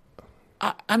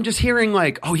I'm just hearing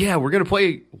like, oh yeah, we're gonna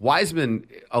play Wiseman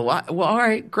a lot. Well, all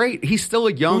right, great. He's still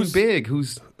a young big. Who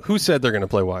said they're gonna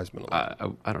play Wiseman a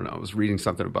lot? I don't know. I was reading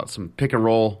something about some pick and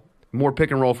roll, more pick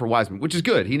and roll for Wiseman, which is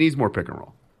good. He needs more pick and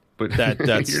roll. But that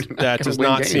does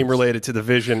not seem related to the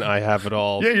vision I have at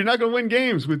all. Yeah, you're not going to win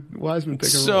games with Wiseman pick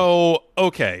and roll. So,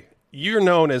 okay, you're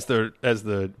known as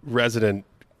the resident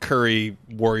Curry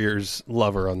Warriors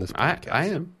lover on this podcast. I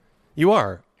am. You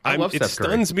are. I love Steph Curry. It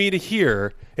stuns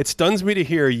me to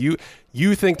hear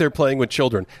you think they're playing with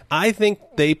children. I think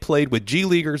they played with G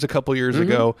Leaguers a couple years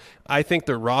ago. I think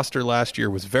their roster last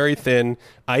year was very thin.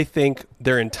 I think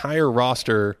their entire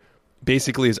roster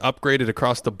basically is upgraded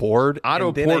across the board.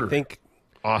 Otto Porter, I think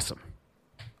awesome.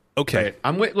 Okay, right.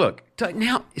 I'm with. Look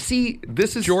now. See,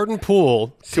 this is Jordan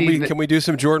Poole. Can we do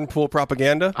some Jordan Poole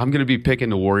propaganda? I'm going to be picking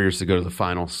the Warriors to go to the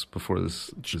finals before this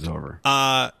is over.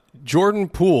 Jordan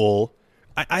Poole.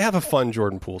 I have a fun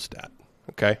Jordan Poole stat.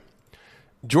 Okay,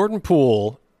 Jordan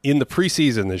Poole in the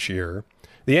preseason this year,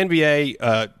 the NBA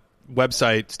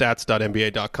website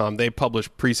stats.nba.com. They publish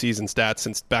preseason stats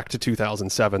since back to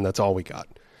 2007. That's all we got.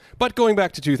 But going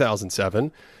back to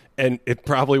 2007, and it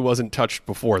probably wasn't touched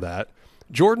before that,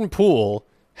 Jordan Poole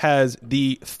has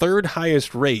the 3rd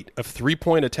highest rate of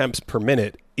 3-point attempts per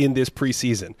minute in this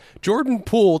preseason. Jordan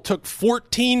Poole took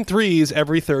 14 threes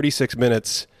every 36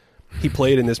 minutes he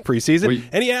played in this preseason,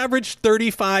 and he averaged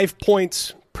 35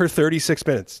 points per 36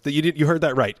 minutes. You heard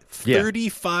that right.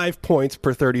 35 points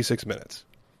per 36 minutes.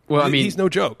 Well, I mean, he's no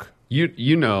joke.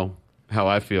 You know how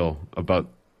I feel about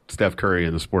Steph Curry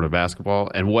in the sport of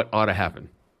basketball and what ought to happen.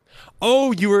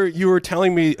 Oh, you were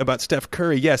telling me about Steph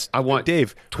Curry. Yes, I want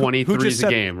Dave 20 threes a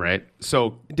game, right?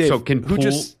 So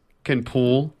can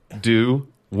Poole do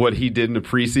what he did in the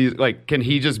preseason? Like, can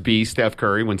he just be Steph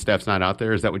Curry when Steph's not out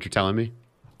there? Is that what you're telling me?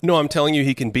 No, I'm telling you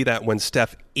he can be that when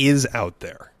Steph is out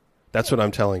there. That's what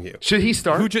I'm telling you. Should he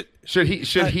start? Who should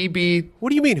he be? What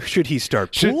do you mean? Should he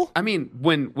start? Poole? I mean,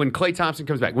 when Klay Thompson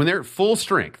comes back, when they're at full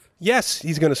strength. Yes,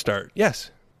 he's going to start.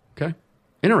 Yes. Okay.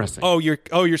 Interesting. Oh, you're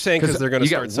saying because they're going to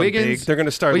start some big. They're going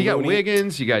to start. Well, you got Looney.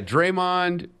 Wiggins. You got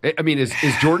Draymond. I mean, is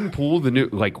Jordan Poole the new?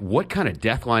 Like, what kind of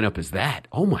death lineup is that?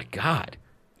 Oh my God.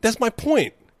 That's my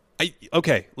point.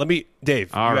 Okay. Let me,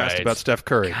 Dave. All you right. asked about Steph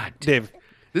Curry. God, Dave.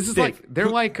 This is Dave, like they're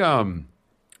like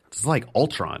it's like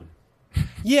Ultron.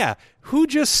 Yeah. Who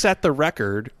just set the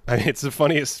record? I mean, it's the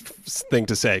funniest thing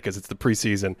to say because it's the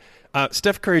preseason.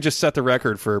 Steph Curry just set the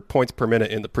record for points per minute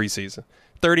in the preseason.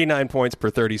 39 points per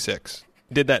 36.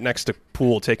 Did that next to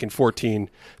Poole, taking 14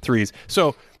 threes.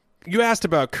 So you asked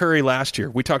about Curry last year.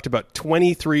 We talked about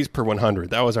 20 threes per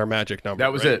 100. That was our magic number.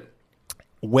 That was right? it.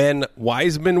 When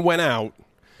Wiseman went out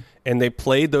and they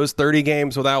played those 30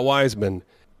 games without Wiseman,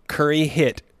 Curry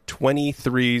hit 20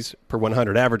 threes per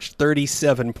 100, averaged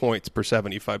 37 points per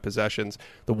 75 possessions.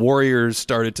 The Warriors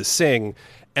started to sing,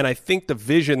 and I think the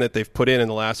vision that they've put in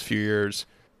the last few years,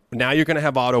 now you're going to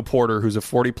have Otto Porter, who's a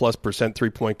 40+%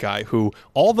 three-point guy, who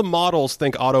all the models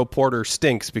think Otto Porter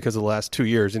stinks because of the last 2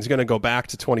 years. And he's going to go back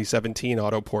to 2017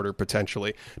 Otto Porter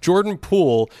potentially. Jordan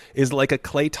Poole is like a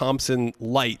Klay Thompson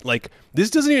light. Like, this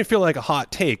doesn't even feel like a hot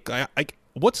take.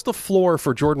 What's the floor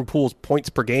for Jordan Poole's points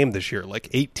per game this year? Like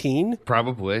 18?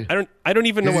 Probably. I don't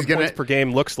even know what gonna, points per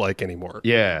game looks like anymore.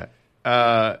 Yeah.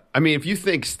 I mean, if you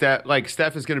think Steph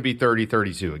is going to be 30,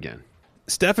 32 again.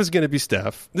 Steph is going to be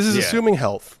Steph. This is assuming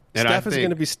health. And Steph is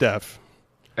going to be Steph.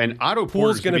 And Otto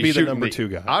Poole's going to be the number 2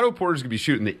 guy. Otto Porter's going to be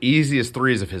shooting the easiest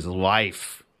threes of his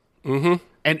life. Mm-hmm.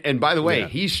 And by the way,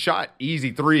 he's shot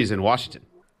easy threes in Washington.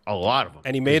 A lot of them.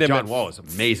 And he made him John at Wall is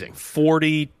amazing.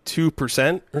 42%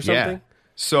 or something. Yeah.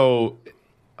 So,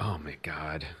 oh my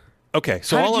God. Okay,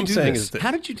 so all I'm saying is that.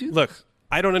 How did you do this? Look,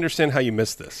 I don't understand how you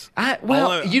missed this.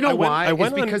 You know why?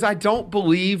 It's because I don't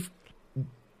believe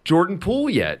Jordan Poole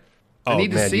yet. I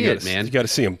need to see it, man. You got to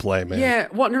see him play, man. Yeah,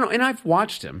 well, no, and I've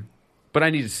watched him, but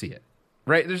I need to see it.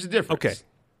 Right? There's a difference. Okay,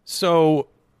 so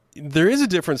there is a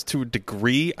difference to a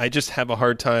degree. I just have a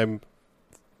hard time,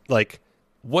 like,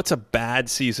 what's a bad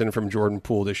season from Jordan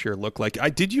Poole this year look like? I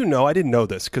didn't know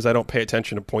this because I don't pay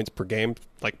attention to points per game,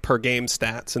 like per game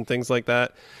stats and things like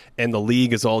that. And the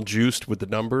league is all juiced with the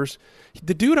numbers.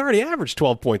 The dude already averaged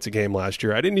 12 points a game last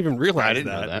year. I didn't even realize I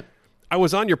didn't know that. I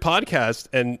was on your podcast,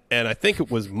 and I think it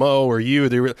was Mo or you.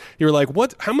 You were like,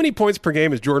 "What? How many points per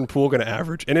game is Jordan Poole going to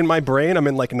average?" And in my brain, I'm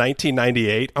in like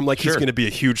 1998. I'm like, he's going to be a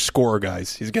huge scorer,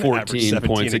 guys. He's going to average 17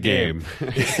 points a game.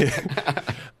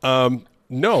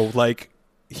 No, like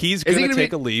he's going to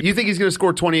take a leap. You think he's going to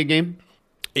score 20 a game?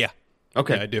 Yeah.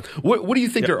 Okay, yeah, I do. What do you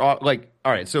think they're like?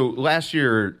 All right, so last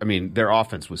year, I mean, their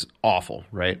offense was awful,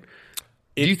 right?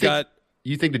 Do you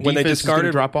think the defense is going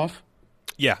to drop off?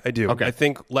 Yeah, I do. Okay. I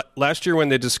think last year when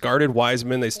they discarded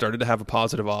Wiseman, they started to have a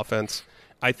positive offense.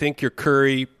 I think your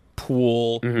Curry,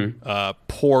 Poole,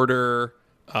 Porter.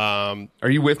 Are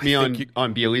you with me on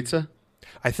Bjelica?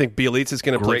 I think Bjelica is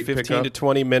going to play 15 pickup. to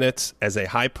 20 minutes as a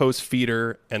high post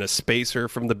feeder and a spacer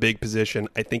from the big position.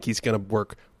 I think he's going to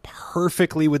work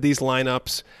perfectly with these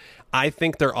lineups. I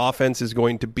think their offense is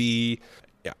going to be,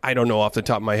 I don't know off the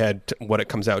top of my head what it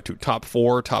comes out to, top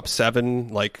 4, top 7,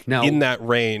 like now, in that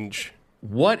range.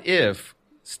 What if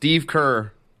Steve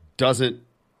Kerr doesn't,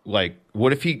 like,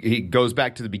 what if he goes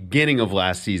back to the beginning of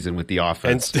last season with the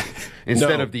offense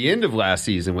instead of the end of last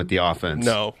season with the offense?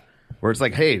 No. Where it's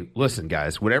like, hey, listen,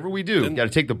 guys, whatever we do, got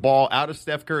to take the ball out of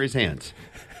Steph Curry's hands.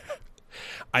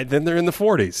 Then they're in the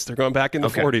 40s. They're going back in the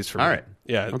 40s for me. All right.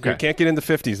 Yeah, okay. You can't get in the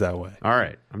 50s that way. All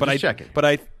right. I'm just checking.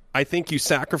 But I think you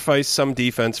sacrifice some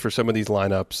defense for some of these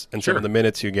lineups and some of the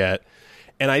minutes you get.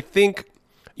 And I think,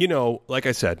 like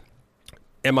I said,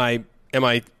 am I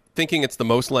thinking it's the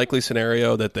most likely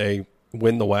scenario that they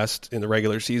win the West in the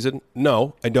regular season?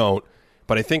 No, I don't.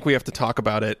 But I think we have to talk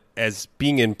about it as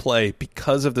being in play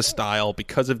because of the style,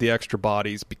 because of the extra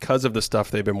bodies, because of the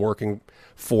stuff they've been working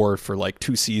for like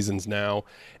 2 seasons now.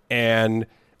 And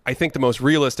I think the most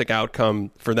realistic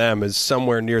outcome for them is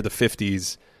somewhere near the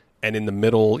 50s and in the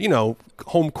middle,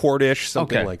 home court-ish,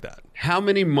 something like that. How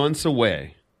many months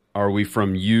away are we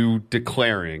from you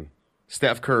declaring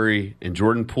Steph Curry and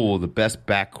Jordan Poole the best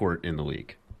backcourt in the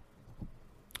league?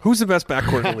 Who's the best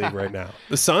backcourt in the league right now?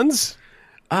 The Suns?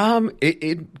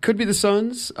 It could be the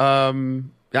Suns. I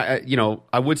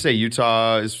would say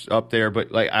Utah is up there,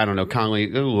 but I don't know, Conley,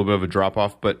 a little bit of a drop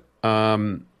off. But I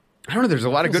don't know. There's a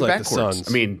lot of good backcourts.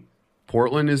 I mean,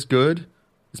 Portland is good.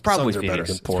 It's probably Phoenix.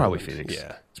 It's probably Phoenix.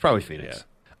 Yeah, it's probably Phoenix. Yeah.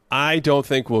 I don't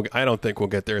think we'll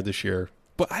get there this year.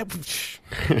 But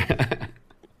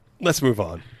let's move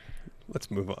on. Let's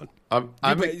move on. I'm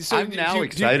So now do you-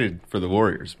 excited for the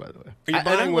Warriors, by the way. Are you And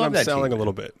I buying what love I'm that selling team, a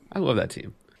little bit? I love that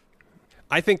team.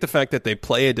 I think the fact that they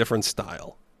play a different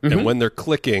style, Mm-hmm. and when they're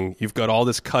clicking, you've got all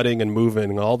this cutting and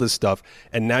moving and all this stuff,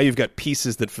 and now you've got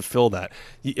pieces that fulfill that.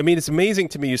 I mean, it's amazing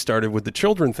to me you started with the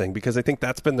children thing, because I think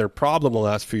that's been their problem the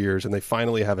last few years, and they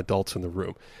finally have adults in the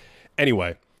room.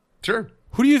 Anyway, Sure.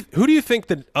 who do you think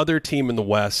the other team in the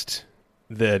West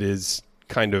that is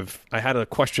kind of, I had a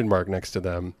question mark next to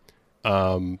them,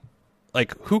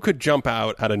 like who could jump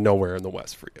out of nowhere in the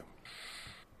West for you?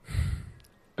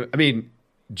 I mean,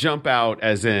 jump out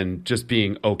as in just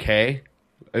being okay.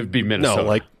 It'd be Minnesota. No,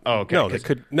 like okay.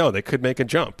 no, they could make a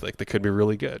jump. Like they could be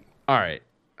really good. All right.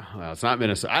 Well, it's not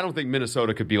Minnesota. I don't think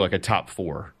Minnesota could be like a top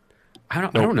 4. I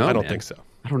don't Nope, know. I don't man. think so.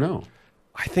 I don't know.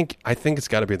 I think it's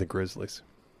got to be the Grizzlies.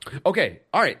 Okay.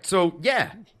 All right. So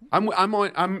yeah, I'm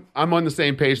on the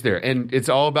same page there, and it's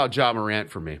all about Ja Morant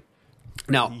for me.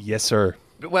 Now, Yes, sir.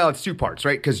 well, it's 2 parts,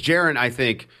 right? Because Jaren, I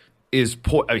think, is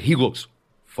he looks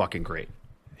fucking great.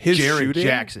 His Jaren shooting?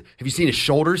 Jackson. Have you seen his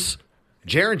shoulders?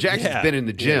 Jaren Jackson's Yeah. been in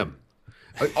the gym.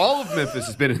 Like, all of Memphis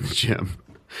has been in the gym.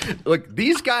 Like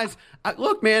these guys,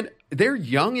 look, man, they're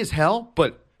young as hell,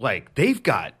 but like they've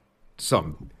got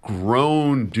some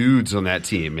grown dudes on that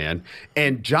team, man.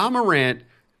 And Ja Morant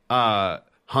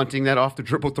hunting that off the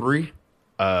dribble 3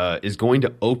 is going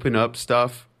to open up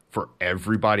stuff for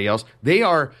everybody else. They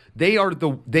are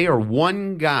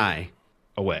one guy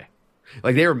away.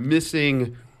 Like they are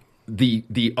missing the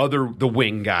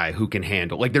wing guy who can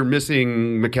handle. Like they're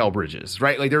missing Mikal Bridges,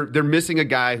 right? Like they're missing a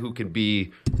guy who can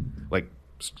be like.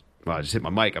 Well, I just hit my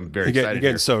mic. I'm very excited. You're getting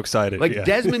here. so excited. Like yeah.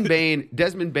 Desmond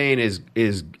Bain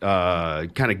is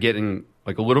kind of getting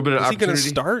like a little bit of Is he opportunity. going to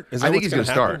start? Is that I think what's he's going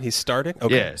to happen? start. He's starting.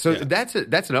 Okay. Yeah, so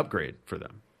that's an upgrade for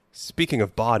them. Speaking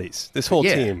of bodies, this whole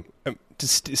Yeah. team.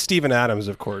 Steven Adams,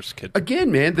 of course, could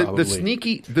Again, man, the Probably.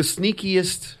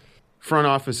 sneakiest front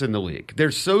office in the league. They're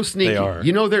so sneaky. They are.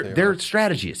 You know They their are.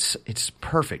 strategy. It's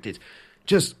perfect. It's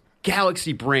just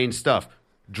galaxy brain stuff.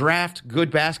 Draft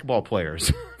good basketball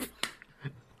players.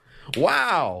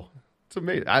 Wow, it's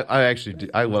amazing. I actually do.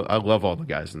 I love all the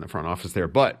guys in the front office there.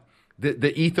 But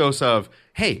the ethos of,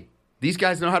 hey, these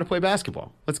guys know how to play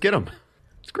basketball. Let's get them.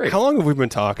 It's great. How long have we been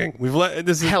talking?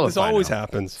 This Hell if I always know.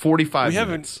 happens. 45 We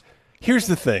haven't. minutes. Here's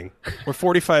the thing: we're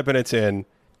 45 minutes in.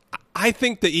 I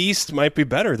think the East might be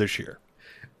better this year.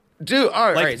 Dude,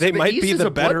 all Like right. so they the might East be is the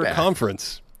a better bloodbath.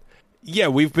 conference. Yeah,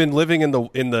 we've been living in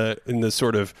the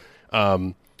sort of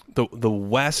the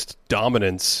West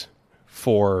dominance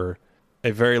for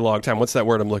a very long time. What's that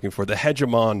word I'm looking for? The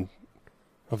hegemon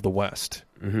of the West.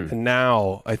 Mm-hmm. And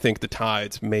now I think the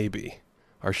tides maybe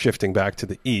are shifting back to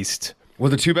the East.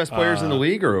 Well, the 2 best players in the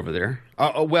league are over there.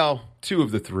 Well, 2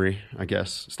 of the 3, I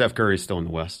guess. Steph Curry's still in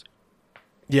the West.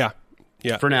 Yeah.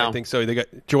 For now. I think so. They got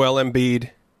Joel Embiid,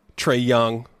 Trey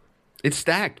Young. It's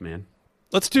stacked, man.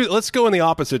 Let's go in the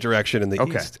opposite direction in the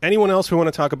Okay. East. Anyone else we want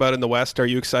to talk about in the West? Are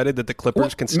you excited that the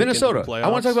Clippers can sneak Minnesota. into the playoffs? I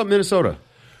want to talk about Minnesota.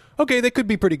 Okay, they could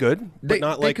be pretty good, but They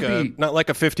not like could be- not like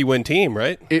a 50-win team,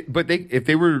 right? If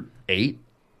they were 8,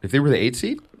 if they were the 8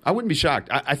 seed, I wouldn't be shocked.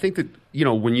 I think that,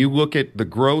 when you look at the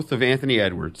growth of Anthony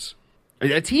Edwards,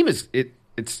 that team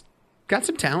it's got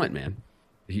some talent, man.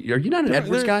 Are you not an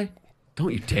Edwards they're- guy?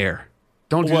 Don't you dare.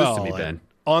 Don't do this to me, Ben.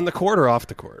 On the court or off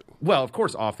the court? Well, of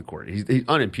course, off the court. He's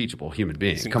unimpeachable human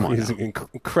being. Come on He's now. an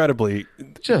incredibly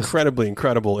Just-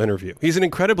 incredible interview. He's an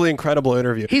incredibly incredible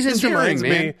interview. He's This endearing, reminds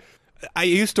man. me. I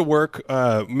used to work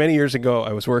many years ago.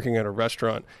 I was working at a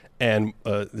restaurant, and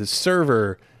the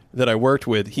server that I worked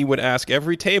with, he would ask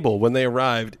every table when they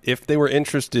arrived if they were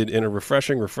interested in a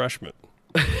refreshing refreshment.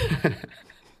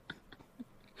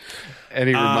 And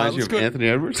he reminds you let's of go- Anthony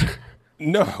Edwards?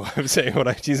 No, I'm saying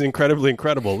he's incredibly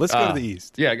incredible. Let's go to the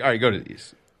East. Yeah, all right, go to the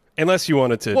East. Unless you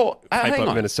wanted to Well, hype hang up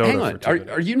on. Minnesota Hang on. for 2 Are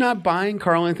minutes. you not buying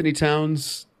Karl Anthony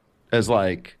Towns as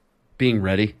like being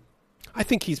ready? I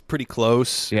think he's pretty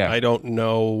close. Yeah. I don't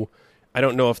know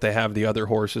if they have the other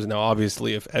horses. Now,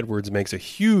 obviously, if Edwards makes a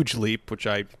huge leap, which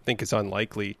I think is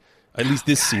unlikely, at least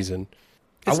this season.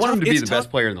 I want him to be it's the tough.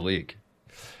 best player in the league.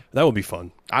 That would be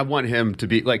fun. I want him to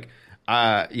be like,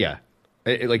 yeah.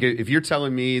 Like if you're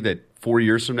telling me that 4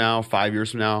 years from now, 5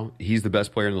 years from now, he's the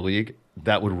best player in the league,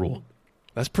 that would rule.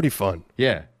 That's pretty fun.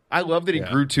 Yeah. I love that he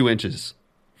Yeah. grew 2 inches.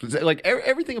 Like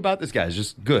everything about this guy is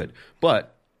just good.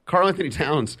 But Karl Anthony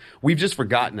Towns, we've just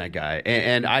forgotten that guy.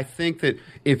 And I think that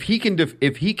if he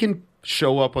can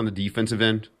show up on the defensive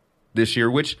end this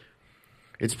year, which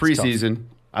it's preseason,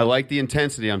 I like the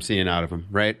intensity I'm seeing out of him,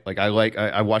 right? Like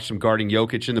I watched him guarding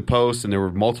Jokic in the post, and there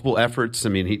were multiple efforts. I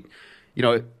mean,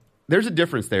 there's a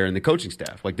difference there in the coaching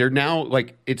staff. Like they're now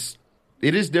like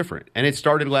it is different, and it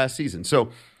started last season. So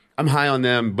I'm high on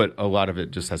them, but a lot of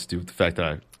it just has to do with the fact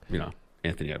that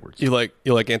Anthony Edwards. You like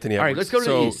Anthony Edwards. All right, let's go to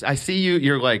the East. I see you.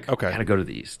 You're like, okay, gotta go to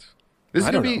the East. This is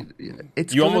I gonna don't be. know.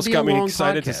 It's you gonna almost be got a me long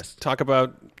excited podcast. to talk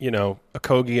about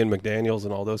Okogie and McDaniels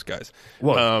and all those guys.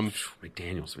 Well,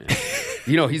 McDaniels, man.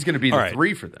 He's going to be the right.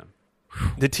 3 for them.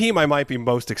 The team I might be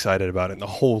most excited about in the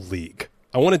whole league.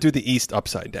 I want to do the East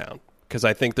upside down because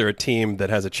I think they're a team that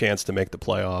has a chance to make the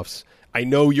playoffs. I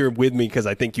know you're with me because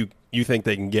I think you think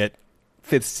they can get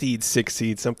 5th seed, 6th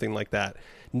seed, something like that.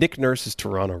 Nick Nurse's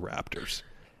Toronto Raptors.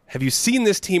 Have you seen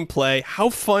this team play? How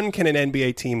fun can an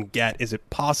NBA team get? Is it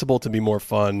possible to be more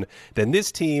fun than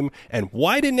this team? And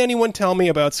why didn't anyone tell me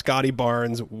about Scotty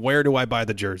Barnes? Where do I buy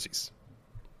the jerseys?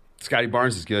 Scotty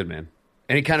Barnes is good, man.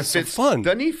 And he kind of fits. So fun.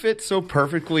 Doesn't he fit so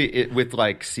perfectly with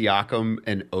like Siakam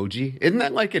and OG? Isn't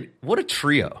that like what a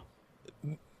trio?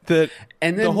 And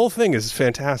then the whole thing is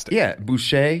fantastic. Yeah,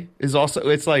 Boucher is also.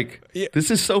 It's like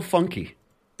this is so funky,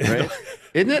 right?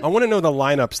 Isn't it? I want to know the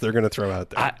lineups they're going to throw out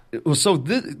there.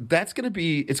 That's going to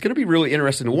be. It's going to be really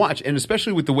interesting to watch, and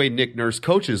especially with the way Nick Nurse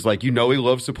coaches. Like he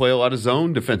loves to play a lot of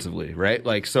zone defensively, right?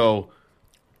 Like so.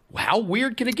 How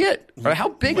weird can it get? Or how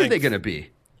big are they going to be?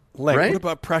 Right? What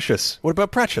about Precious? All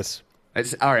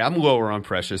right, I'm lower on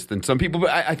Precious than some people, but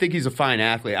I think he's a fine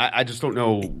athlete. I just don't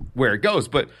know where it goes.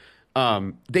 But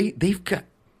they've got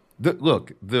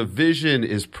the vision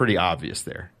is pretty obvious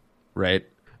there, right?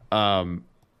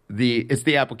 It's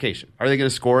the application. Are they going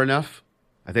to score enough?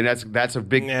 I think that's a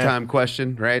big time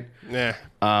question, right? Yeah.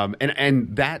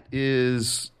 And that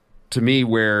is to me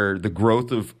where the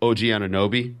growth of OG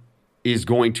Anunoby is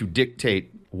going to dictate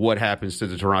what happens to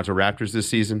the Toronto Raptors this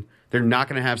season. They're not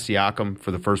going to have Siakam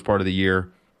for the first part of the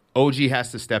year. OG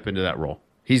has to step into that role.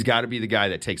 He's got to be the guy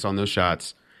that takes on those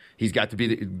shots. He's got to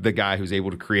be the guy who's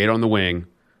able to create on the wing.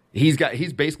 He's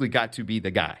basically got to be the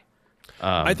guy.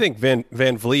 I think Van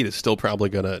Vliet is still probably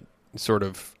going to sort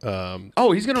of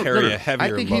he's going to carry a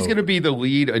heavier I think load. he's going to be the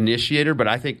lead initiator, but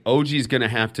I think OG's going to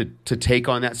have to take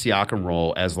on that Siakam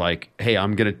role as like, hey,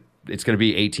 it's going to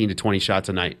be 18 to 20 shots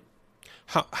a night.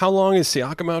 How long is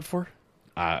Siakam out for?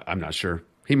 I'm not sure.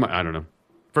 He might. I don't know.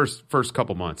 First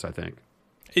couple months, I think.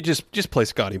 It just play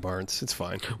Scotty Barnes. It's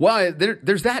fine. Well,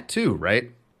 there's that too,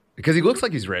 right? Because he looks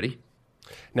like he's ready.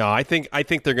 No, I think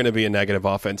they're going to be a negative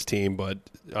offense team, but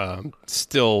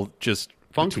still just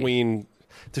funky.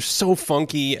 They're so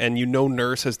funky, and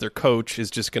Nurse as their coach is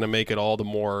just going to make it all the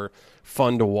more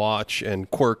fun to watch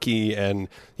and quirky. And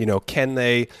can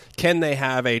they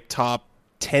have a top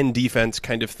 10 defense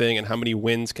kind of thing, and how many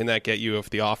wins can that get you if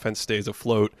the offense stays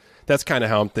afloat? That's kind of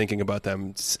how I'm thinking about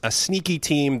them. A sneaky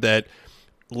team that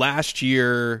last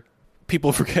year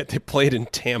people forget they played in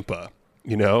Tampa.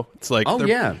 It's like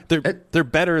they're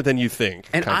better than you think.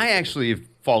 And I actually have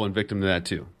fallen victim to that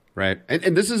too, right?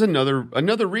 And this is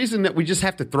another reason that we just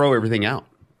have to throw everything out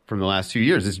from the last 2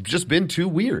 years. It's just been too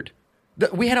weird.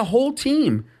 We had a whole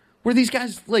team where these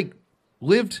guys like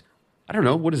lived, I don't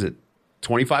know, what is it,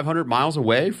 2,500 miles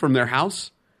away from their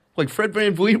house? Like Fred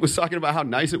VanVleet was talking about how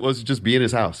nice it was to just be in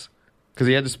his house because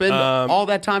he had to spend all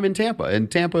that time in Tampa.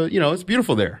 And Tampa, it's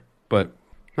beautiful there, but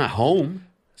not home.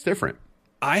 It's different.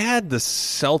 I had the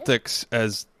Celtics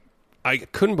as I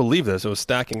couldn't believe this. I was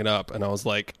stacking it up, and I was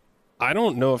like, I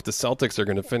don't know if the Celtics are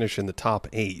going to finish in the top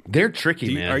 8. They're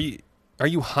tricky, man. Are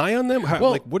you high on them?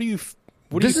 What are you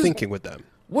thinking with them?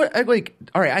 All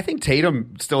right, I think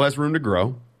Tatum still has room to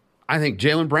grow. I think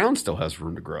Jaylen Brown still has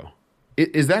room to grow.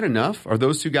 Is that enough? Are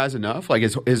those two guys enough? Like,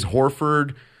 is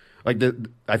Horford?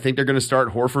 I think they're going to start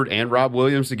Horford and Rob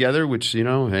Williams together. Which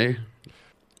hey.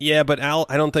 Yeah, but Al,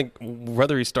 I don't think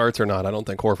whether he starts or not, I don't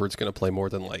think Horford's going to play more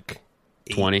than like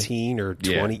 18 or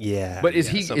 20. Yeah. But is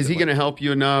he going to help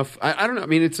you enough? I don't know. I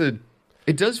mean,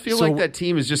 it does feel like that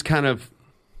team is just kind of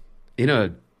in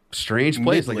a strange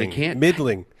place. Like they can't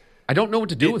middling. I don't know what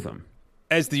to do with them.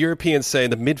 As the Europeans say,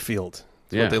 the midfield.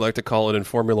 That's what they like to call it in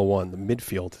Formula One. The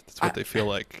midfield. That's what they feel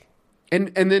like.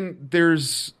 And then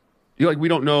there's we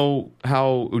don't know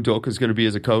how Udoka is going to be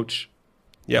as a coach.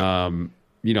 Yeah.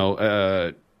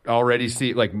 Already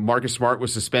see like Marcus Smart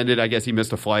was suspended. I guess he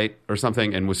missed a flight or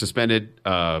something and was suspended.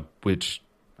 Which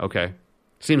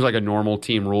seems like a normal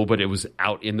team rule, but it was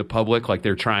out in the public. Like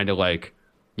they're trying to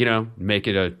make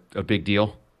it a big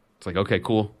deal. It's like, okay,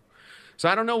 cool. So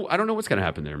I don't know what's going to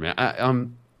happen there,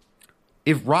 man.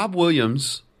 If Rob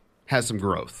Williams has some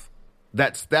growth,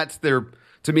 that's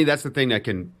to me that's the thing that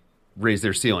can raise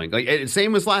their ceiling. Like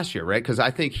same as last year, right? Because I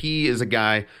think he is a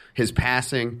guy. His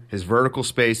passing, his vertical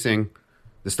spacing,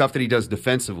 the stuff that he does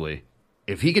defensively.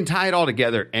 If he can tie it all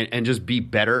together and just be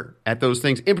better at those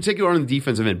things, in particular on the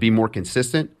defensive end, be more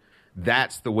consistent.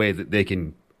 That's the way that they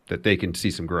can that they can see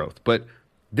some growth. But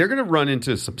they're going to run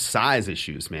into some size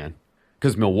issues, man,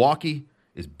 because Milwaukee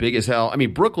is big as hell. I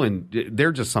mean, Brooklyn,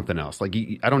 they're just something else. Like,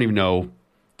 I don't even know.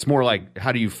 It's more like,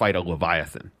 how do you fight a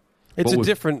Leviathan? It's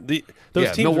different.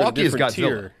 Those teams Milwaukee are in a has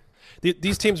different Godzilla. tier.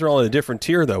 These teams are all in a different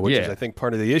tier, though, which is, I think,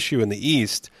 part of the issue in the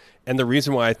East. And the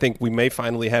reason why I think we may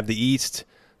finally have the East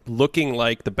looking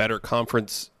like the better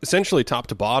conference, essentially top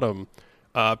to bottom,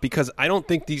 because I don't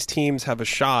think these teams have a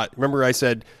shot. Remember I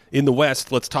said in the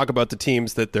West, let's talk about the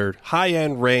teams that they're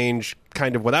high-end range,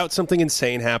 kind of without something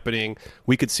insane happening,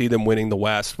 we could see them winning the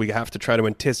West. We have to try to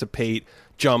anticipate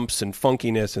jumps and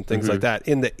funkiness and things like that.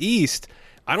 In the East,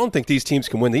 I don't think these teams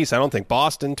can win the East. I don't think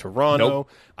Boston, Toronto, Nope.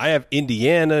 I have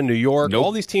Indiana, New York, Nope.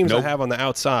 all these teams I Nope. have on the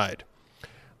outside.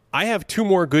 I have two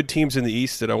more good teams in the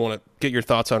East that I want to get your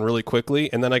thoughts on really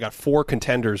quickly, and then I got 4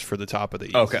 contenders for the top of the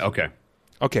East.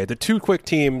 Okay, the 2 quick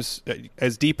teams,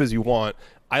 as deep as you want,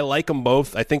 I like them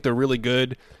both. I think they're really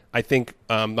good. I think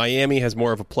Miami has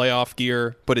more of a playoff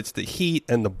gear, but it's the Heat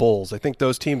and the Bulls. I think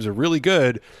those teams are really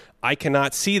good. I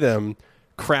cannot see them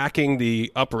cracking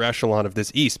the upper echelon of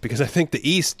this East because I think the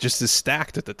East just is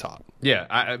stacked at the top.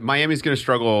 Yeah, Miami's going to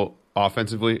struggle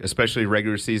offensively, especially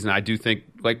regular season. I do think,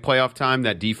 like playoff time,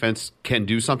 that defense can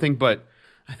do something, but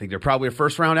I think they're probably a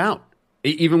first round out,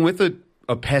 even with a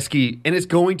pesky, and it's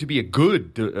going to be a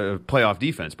good playoff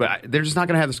defense, but they're just not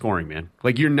going to have the scoring, man.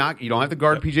 Like you don't have to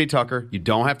guard PJ Tucker, you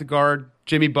don't have to guard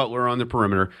Jimmy Butler on the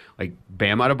perimeter. Like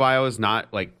Bam Adebayo is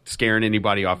not like scaring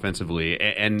anybody offensively,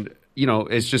 and you know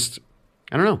it's just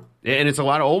I don't know, and it's a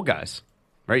lot of old guys,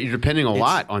 right? You're depending a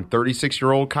lot on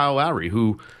 36-year-old Kyle Lowry,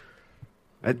 who.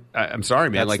 I'm sorry,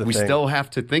 man. Like we still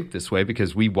have to think this way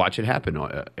because we watch it happen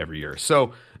every year.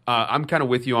 So I'm kind of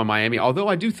with you on Miami, although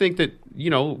I do think that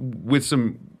with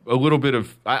a little bit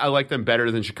of I like them better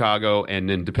than Chicago, and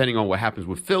then depending on what happens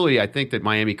with Philly, I think that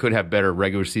Miami could have better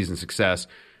regular season success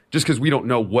just because we don't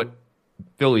know what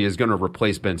Philly is going to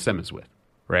replace Ben Simmons with,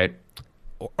 right?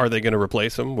 Are they going to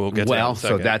replace him? We'll get to that in a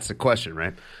second. So that's the question,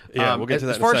 right? Yeah, we'll get to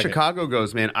that as in a far as second. Chicago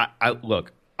goes, man,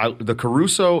 the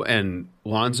Caruso and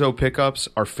Lonzo pickups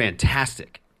are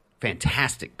fantastic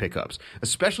pickups,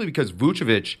 especially because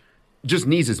Vucevic just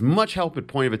needs as much help at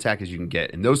point of attack as you can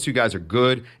get. And those two guys are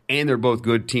good, and they're both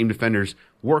good team defenders,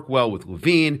 work well with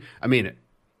Levine. I mean,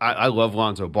 I love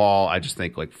Lonzo Ball. I just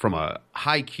think like from a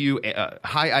high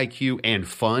IQ and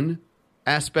fun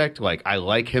aspect, like I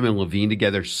like him and Levine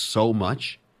together so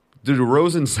much. The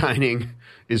DeRozan signing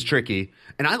is tricky,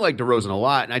 and I like DeRozan a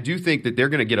lot, and I do think that they're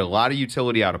going to get a lot of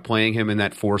utility out of playing him in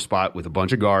that 4 spot with a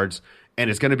bunch of guards, and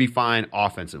it's going to be fine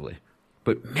offensively.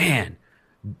 But man,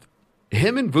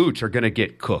 him and Vooch are going to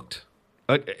get cooked,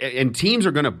 and teams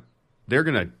are going to they're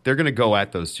going to go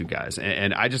at those two guys,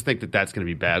 and I just think that that's going to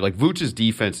be bad. Like Vooch's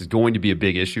defense is going to be a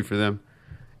big issue for them,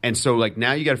 and so like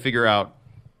now you got to figure out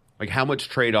like how much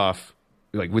trade off.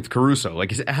 Like with Caruso,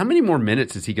 like how many more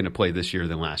minutes is he going to play this year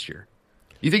than last year?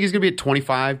 You think he's going to be at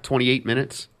 25, 28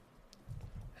 minutes?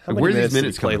 How many where minutes did these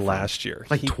minutes did he play come from? last year?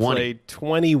 Like he 20. played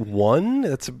 21.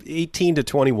 That's 18 to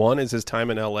 21 is his time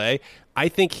in LA. I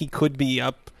think he could be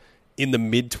up in the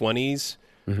mid-20s.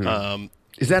 Mm-hmm.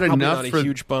 Is that probably enough not for a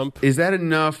huge bump? Is that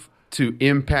enough to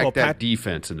impact Well, that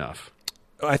defense enough?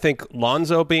 I think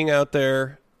Lonzo being out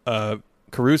there,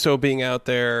 Caruso being out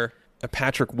there,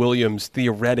 Patrick Williams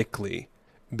theoretically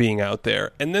being out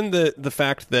there. And then the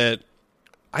fact that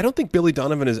I don't think Billy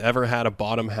Donovan has ever had a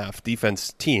bottom half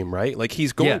defense team, right? Like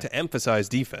he's going to emphasize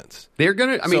defense. They're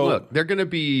going to, I mean, look, they're going to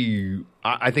be,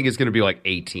 I think it's going to be like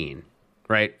 18,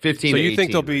 right? 15 so to you 18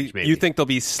 think they'll range, be, maybe. you think they'll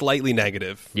be slightly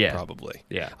negative, Yeah. probably.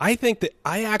 Yeah. I think that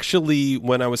I actually,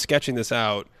 when I was sketching this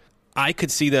out, I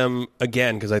could see them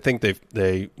again, because I think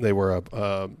they were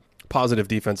a positive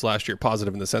defense last year,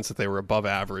 positive in the sense that they were above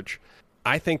average.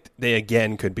 I think they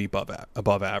again could be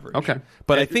above average. Okay.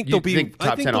 But I You think they'll be think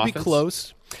top 10 they'll be offense?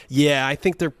 close. Yeah, I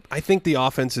think the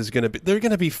offense is going to be they're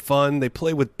going to be fun. They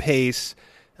play with pace.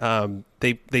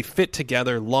 They fit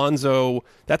together. Lonzo,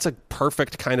 that's a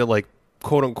perfect kind of like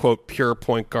quote unquote pure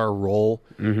point guard role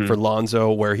for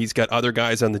Lonzo, where he's got other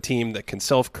guys on the team that can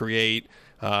self-create,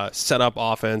 set up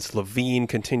offense. Levine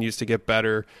continues to get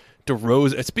better.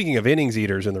 DeRozan, speaking of innings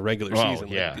eaters in the regular season,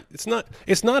 yeah. like,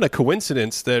 it's not a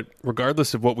coincidence that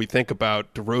regardless of what we think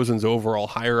about DeRozan's overall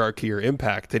hierarchy or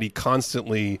impact, that he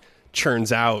constantly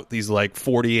churns out these like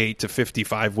 48 to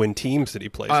 55 win teams that he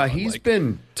plays on. He's like,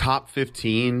 been top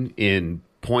 15 in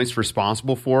points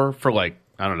responsible for like,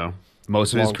 I don't know,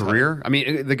 most of his Long time. career. I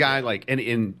mean, the guy like, and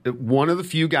in one of the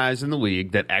few guys in the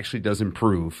league that actually does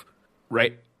improve,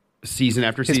 right? Season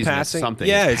after season, passing? it's something.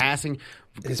 Yeah, his his- passing.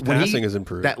 his When passing has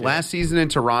improved, That yeah. last season in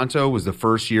Toronto was the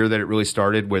first year that it really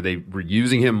started, where they were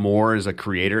using him more as a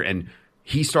creator, and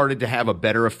he started to have a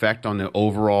better effect on the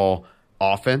overall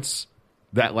offense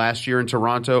that last year in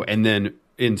Toronto. And then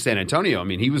in San Antonio, I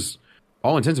mean, he was,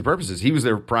 all intents and purposes, he was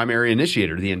their primary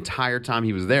initiator the entire time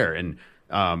he was there, and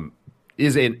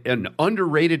is an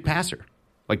underrated passer,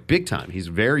 like big time. He's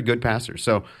a very good passer.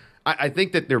 So I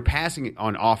think that their passing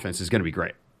on offense is going to be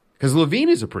great, because LaVine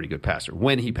is a pretty good passer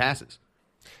when he passes.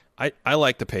 I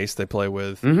like the pace they play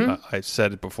with. I've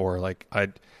said it before.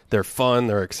 They're fun.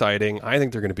 They're exciting. I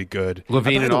think they're going to be good.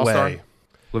 LaVine and All-Star?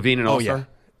 LaVine and All-Star?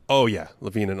 Oh, yeah.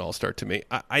 LaVine and All-Star to me.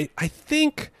 I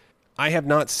think I have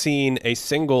not seen a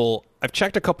single... I've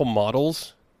checked a couple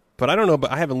models, but I don't know.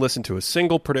 But I haven't listened to a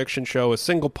single prediction show, a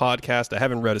single podcast. I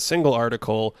haven't read a single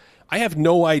article. I have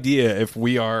no idea if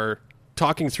we are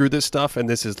talking through this stuff and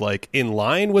this is like in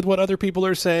line with what other people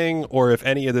are saying, or if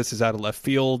any of this is out of left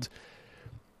field.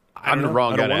 I'm the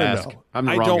wrong guy to ask. I'm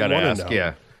the wrong guy to ask.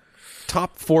 Yeah.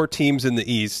 Top 4 teams in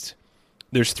the East.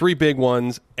 There's 3 big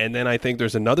ones, and then I think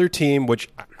there's another team which,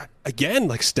 again,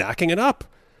 like stacking it up.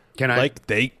 Can I?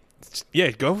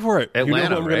 Go for it.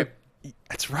 Atlanta, right?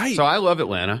 That's right. So I love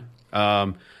Atlanta.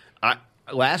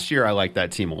 Last year I liked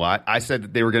that team a lot. I said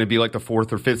that they were going to be like the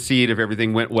 4th or 5th seed if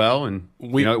everything went well, and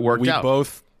it worked out.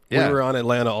 We were on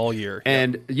Atlanta all year.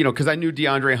 And, because I knew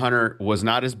DeAndre Hunter was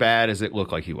not as bad as it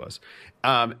looked like he was.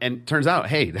 And turns out,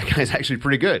 hey, that guy's actually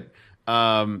pretty good.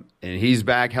 And he's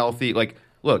back healthy. Like,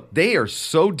 look, they are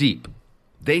so deep.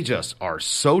 They just are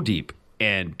so deep.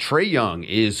 And Trae Young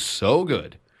is so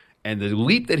good. And the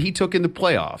leap that he took in the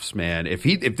playoffs, man, if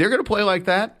they're going to play like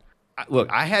that, look,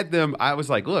 I had them. I was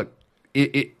like, look,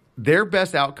 their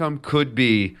best outcome could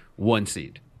be 1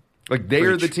 seed. Like, they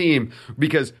are the team,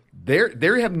 because they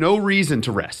have no reason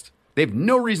to rest. They have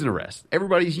no reason to rest.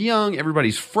 Everybody's young.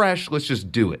 Everybody's fresh. Let's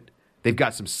just do it. They've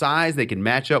got some size. They can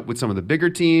match up with some of the bigger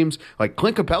teams. Like,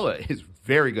 Clint Capella is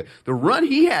very good. The run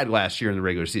he had last year in the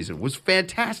regular season was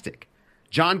fantastic.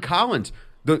 John Collins,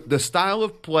 the style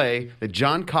of play that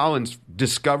John Collins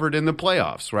discovered in the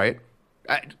playoffs, right?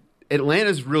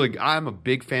 Atlanta's really – I'm a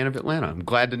big fan of Atlanta. I'm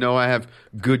glad to know I have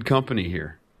good company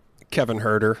here. Kevin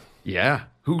Huerter. Yeah,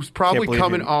 who's probably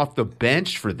coming off the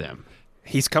bench for them.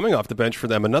 He's coming off the bench for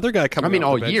them. Another guy coming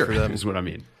off the bench for them. All year is what I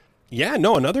mean. Yeah,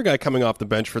 no, another guy coming off the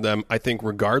bench for them, I think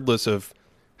regardless of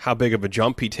how big of a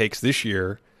jump he takes this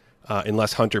year,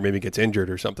 unless Hunter maybe gets injured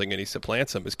or something and he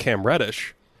supplants him, is Cam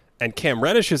Reddish. And Cam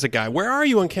Reddish is a guy, where are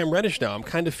you on Cam Reddish now? I'm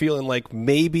kind of feeling like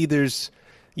maybe there's,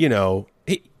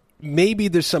 maybe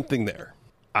there's something there.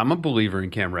 I'm a believer in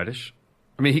Cam Reddish.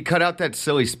 I mean, he cut out that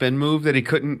silly spin move that he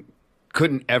couldn't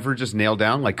ever just nail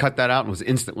down. Like, cut that out and was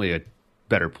instantly a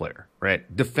better player,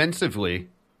 right? Defensively,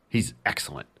 he's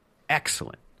excellent.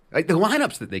 Excellent. Like, the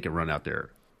lineups that they can run out there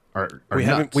are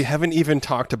nuts. We haven't even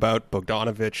talked about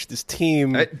Bogdanovich. This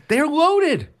team, they're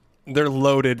loaded. They're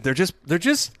loaded. They're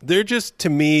just to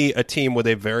me a team with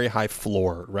a very high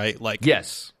floor, right? Like,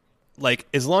 yes. Like,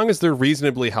 as long as they're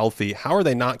reasonably healthy, how are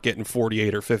they not getting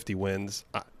 48 or 50 wins?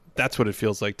 That's what it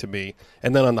feels like to me.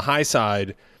 And then on the high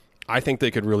side, I think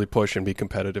they could really push and be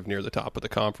competitive near the top of the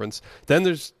conference. Then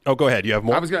there's go ahead. You have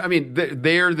more.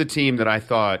 They're the team that I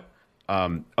thought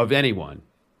of anyone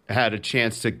had a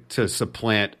chance to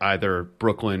supplant either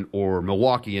Brooklyn or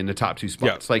Milwaukee in the top 2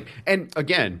 spots. Yeah. Like, and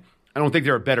again, I don't think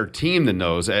they're a better team than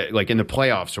those, like in the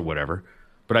playoffs or whatever.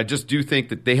 But I just do think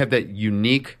that they have that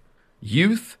unique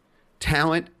youth,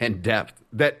 talent, and depth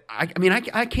that I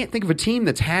can't think of a team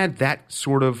that's had that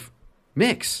sort of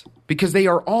mix, because they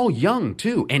are all young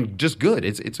too and just good.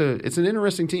 It's an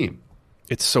interesting team.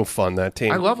 It's so fun, that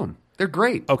team. I love them. They're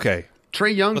great. Okay,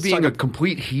 Trae Young being a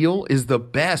complete heel is the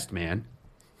best, man.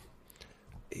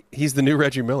 He's the new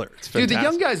Reggie Miller. It's fantastic. Dude, the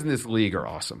young guys in this league are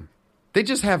awesome. They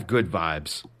just have good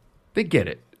vibes. They get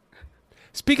it.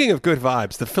 Speaking of good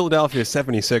vibes, the Philadelphia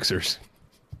 76ers.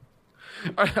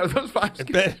 Are those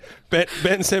vibes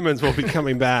Ben Simmons will be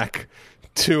coming back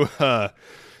to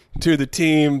the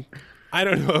team. I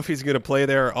don't know if he's going to play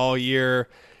there all year.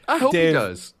 I hope he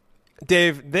does.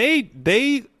 Dave,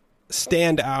 they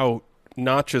stand out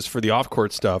not just for the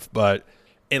off-court stuff, but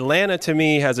Atlanta, to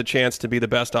me, has a chance to be the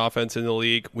best offense in the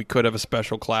league. We could have a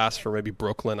special class for maybe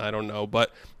Brooklyn. I don't know.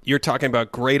 But you're talking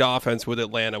about great offense with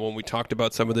Atlanta. When we talked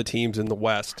about some of the teams in the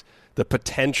West, the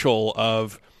potential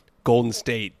of Golden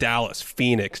State, Dallas,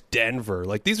 Phoenix, Denver.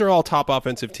 Like, these are all top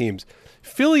offensive teams.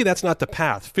 Philly, that's not the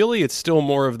path. Philly, it's still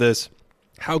more of this,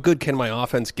 how good can my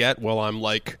offense get while I'm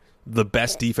like the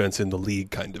best defense in the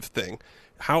league kind of thing.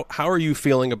 How are you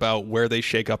feeling about where they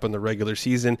shake up in the regular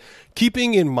season,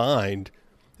 keeping in mind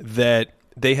that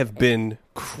they have been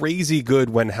crazy good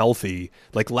when healthy?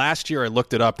 Like, last year, I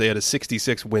looked it up, they had a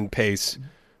 66 win pace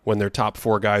when their top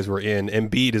 4 guys were in.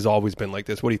 Embiid has always been like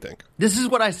this. What do you think? This is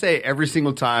what I say every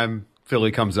single time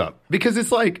Philly comes up, because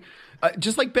it's like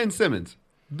just like Ben Simmons.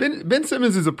 Ben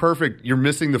Simmons is a perfect "you're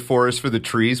missing the forest for the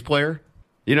trees" player.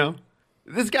 You know,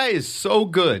 this guy is so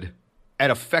good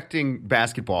at affecting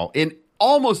basketball in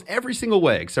almost every single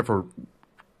way, except for,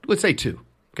 let's say, 2.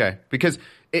 Okay, because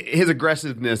his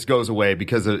aggressiveness goes away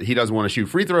because he doesn't want to shoot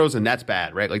free throws, and that's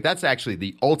bad, right? Like, that's actually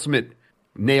the ultimate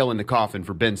nail in the coffin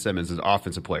for Ben Simmons as an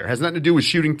offensive player. It has nothing to do with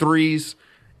shooting threes.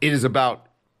 It is about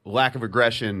lack of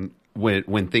aggression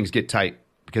when things get tight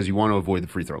because you want to avoid the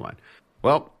free throw line.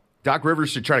 Well, Doc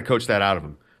Rivers should try to coach that out of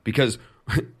him, because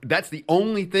that's the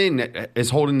only thing that is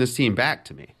holding this team back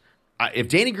to me. If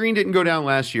Danny Green didn't go down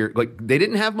last year, like, they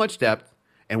didn't have much depth.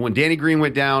 And when Danny Green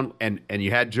went down and you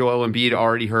had Joel Embiid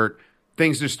already hurt,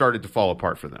 things just started to fall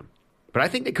apart for them. But I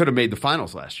think they could have made the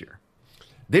finals last year.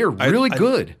 They are really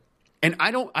good. And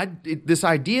this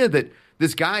idea that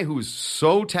this guy who's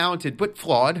so talented but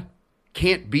flawed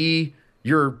can't be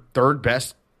your third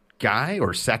best guy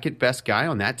or second best guy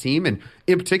on that team, and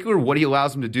in particular what he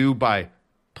allows him to do by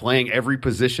playing every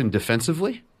position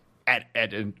defensively at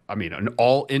an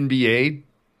all NBA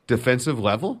defensive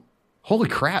level. Holy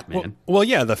crap, man. Well,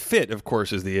 yeah, the fit, of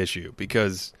course, is the issue,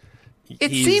 because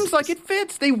it seems like it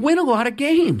fits. They win a lot of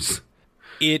games.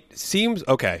 It seems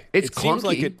okay. It's it seems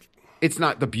like it's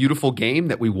not the beautiful game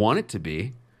that we want it to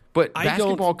be, but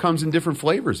basketball comes in different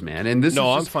flavors, man. And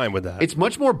I'm fine with that. It's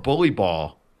much more bully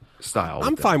ball style.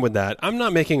 I'm fine with that. I'm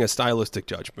not making a stylistic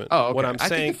judgment. Oh, okay. What I'm I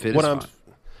saying, think the fit is fine.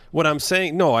 What I'm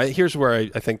saying, here's where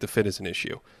I think the fit is an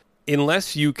issue.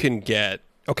 Unless you can get,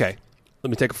 okay, let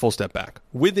me take a full step back.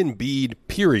 With Embiid,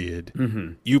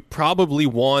 period, you probably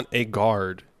want a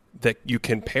guard that you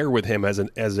can pair with him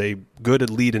as a good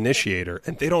lead initiator,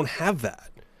 and they don't have that.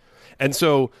 And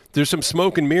so there's some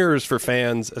smoke and mirrors for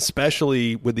fans,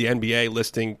 especially with the NBA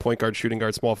listing point guard, shooting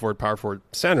guard, small forward, power forward,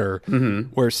 center,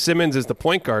 where Simmons is the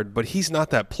point guard, but he's not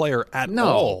that player at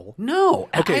all. No.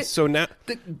 Okay, so now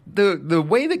the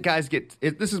way that guys get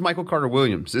this is Michael Carter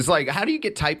Williams. It's like, how do you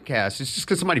get typecast? It's just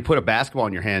because somebody put a basketball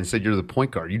in your hand and said you're the point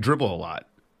guard. You dribble a lot.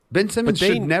 Ben Simmons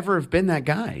should never have been that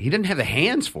guy. He didn't have the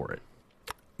hands for it.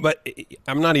 But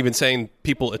I'm not even saying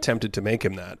people attempted to make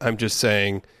him that. I'm just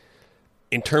saying,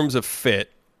 in terms of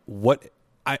fit, we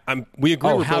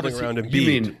agree we're building around Embiid. You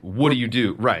mean, what do you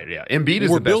do? Right, yeah. Embiid is the best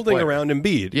player. We're building around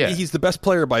Embiid. Yeah. He's the best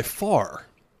player by far.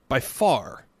 By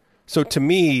far. So to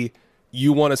me,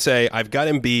 you want to say, I've got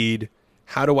Embiid.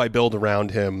 How do I build around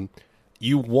him?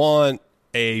 You want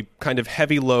a kind of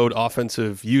heavy load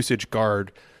offensive usage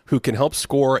guard who can help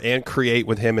score and create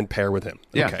with him and pair with him.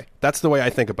 Yeah. Okay. That's the way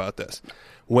I think about this.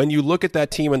 When you look at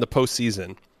that team in the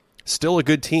postseason, still a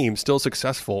good team, still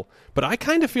successful, but I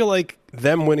kind of feel like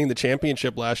them winning the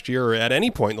championship last year, or at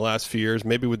any point in the last few years,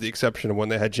 maybe with the exception of when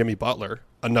they had Jimmy Butler,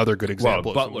 another good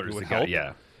example. Well, Butler's the guy,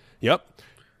 yeah. Yep.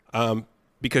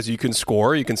 Because you can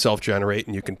score, you can self-generate,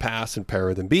 and you can pass and pair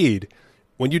with Embiid.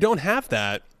 When you don't have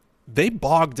that, they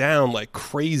bog down like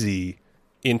crazy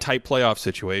in tight playoff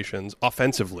situations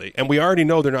offensively, and we already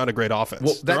know they're not a great offense.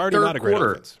 Well, they're already not a great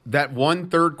offense. That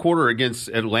third quarter against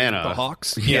Atlanta, the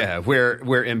Hawks, where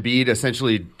Embiid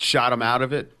essentially shot him out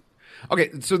of it.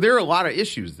 Okay, so there are a lot of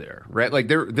issues there, right? Like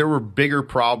there were bigger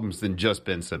problems than just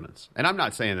Ben Simmons, and I'm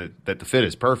not saying that the fit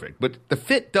is perfect, but the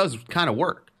fit does kind of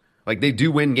work. Like, they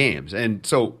do win games, and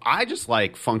so I just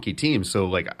like funky teams. So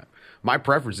like, my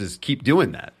preference is keep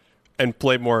doing that. And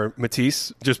play more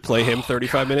Matisse. Just play him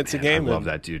 35 minutes a game. I love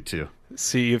that dude too.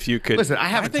 See if you could. Listen, I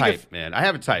have a type, man. I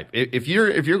have a type. If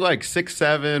you're like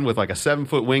 6'7" with like a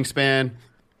 7-foot wingspan,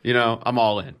 I'm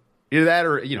all in. Either that,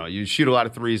 or you shoot a lot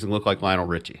of threes and look like Lionel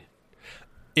Richie.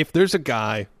 If there's a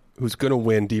guy who's going to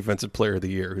win Defensive Player of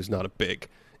the Year who's not a big,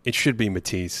 it should be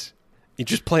Matisse. You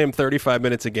just play him 35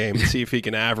 minutes a game and see if he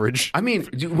can average. I mean,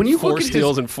 when you 4 look at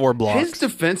steals and 4 blocks, his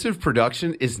defensive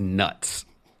production is nuts.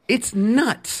 It's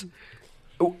nuts.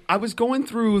 I was going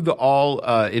through the all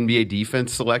NBA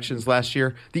defense selections last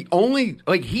year. The only,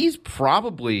 he's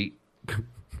probably,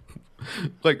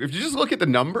 if you just look at the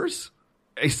numbers,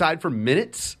 aside from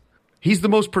minutes, he's the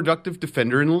most productive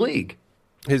defender in the league.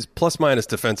 His plus-minus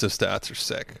defensive stats are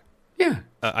sick. Yeah.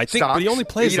 I think, but he only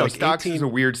plays Stocks 18. is a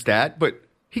weird stat, but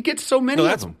he gets so many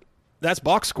of them. That's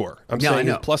box score. I'm saying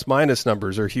his plus-minus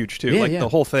numbers are huge, too. The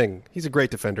whole thing. He's a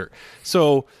great defender.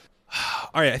 So,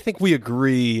 all right, I think we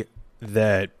agree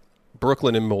that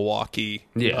Brooklyn and Milwaukee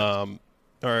are,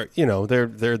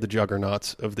 they're the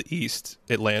juggernauts of the East.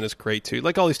 Atlanta's great too.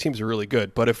 Like, all these teams are really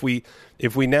good. But if we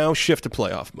now shift to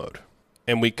playoff mode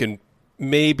and we can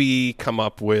maybe come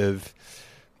up with,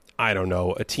 I don't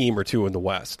know, a team or two in the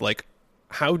West, like,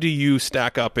 how do you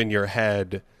stack up in your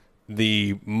head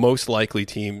the most likely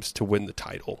teams to win the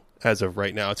title as of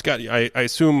right now. It's got. I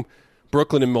assume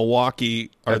Brooklyn and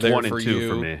Milwaukee are That's there 1 for and 2 you.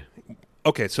 for me.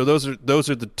 Okay, so those are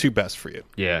the two best for you.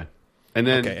 Yeah, and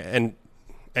then Okay, and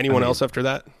anyone else after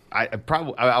that?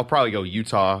 I'll probably go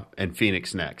Utah and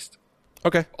Phoenix next.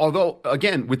 Okay. Although,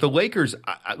 again, with the Lakers,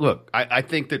 I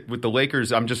think that with the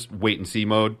Lakers, I'm just wait and see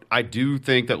mode. I do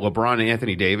think that LeBron and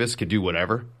Anthony Davis could do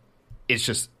whatever. It's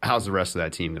just, how's the rest of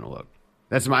that team going to look?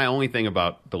 That's my only thing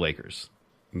about the Lakers.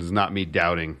 It's not me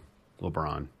doubting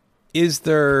LeBron. Is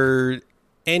there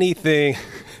anything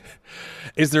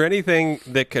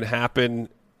that could happen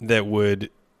that would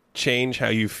change how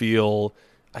you feel?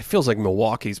 It feels like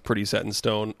Milwaukee's pretty set in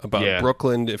stone about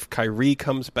Brooklyn. If Kyrie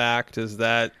comes back, does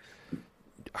that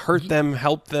hurt them,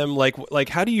 help them? Like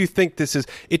how do you think this is?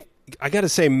 I got to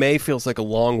say, May feels like a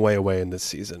long way away in this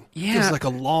season. Yeah. Feels like a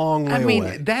long way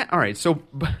away. All right. So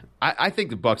I think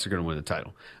the Bucks are going to win the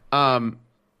title.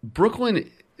 Brooklyn,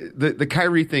 the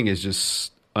Kyrie thing is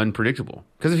just unpredictable.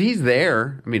 Because if he's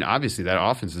there, I mean, obviously that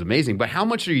offense is amazing. But how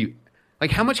much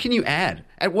how much can you add?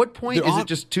 At what point is it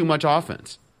just too much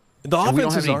offense? The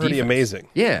offense is already defense. amazing.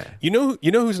 Yeah. You know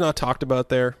who's not talked about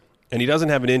there? And he doesn't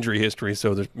have an injury history,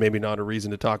 so there's maybe not a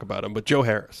reason to talk about him. But Joe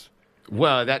Harris.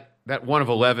 Well, that 1 of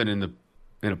 11 in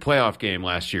a playoff game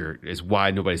last year is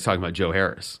why nobody's talking about Joe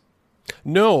Harris.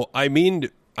 No, I mean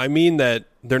that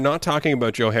they're not talking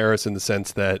about Joe Harris in the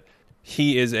sense that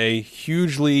he is a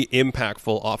hugely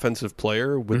impactful offensive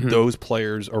player with those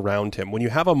players around him. When you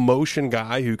have a motion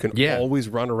guy who can always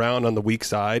run around on the weak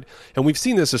side, and we've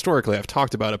seen this historically, I've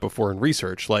talked about it before in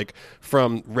research, like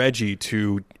from Reggie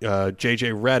to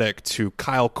JJ Redick to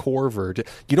Kyle Korver.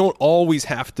 You don't always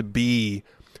have to be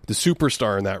the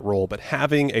superstar in that role, but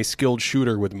having a skilled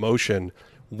shooter with motion,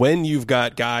 when you've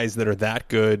got guys that are that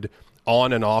good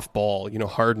on and off ball,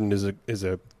 Harden is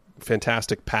a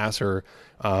fantastic passer.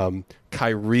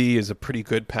 Kyrie is a pretty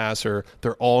good passer.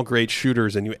 They're all great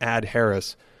shooters, and you add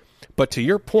Harris. But to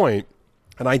your point,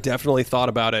 and I definitely thought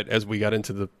about it as we got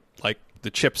into the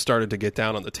chips started to get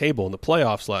down on the table in the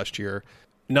playoffs last year.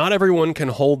 Not everyone can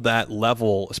hold that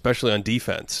level, especially on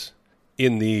defense,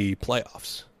 in the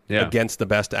playoffs against the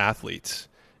best athletes.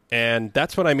 And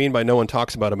that's what I mean by no one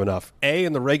talks about him enough.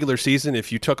 In the regular season,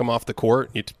 if you took him off the court,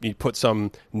 you put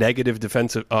some negative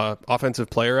offensive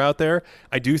player out there,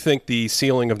 I do think the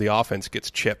ceiling of the offense gets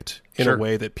chipped in a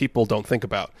way that people don't think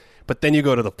about. But then you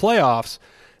go to the playoffs,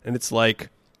 and it's like,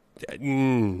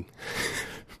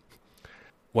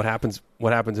 what happens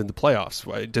in the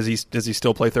playoffs? Does he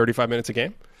still play 35 minutes a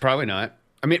game? Probably not.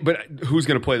 I mean, but who's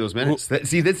going to play those minutes?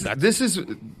 This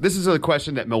is a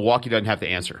question that Milwaukee doesn't have to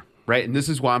answer. Right, and this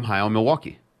is why I'm high on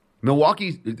Milwaukee.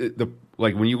 Milwaukee,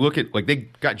 when you look at they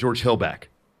got George Hill back,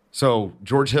 so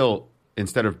George Hill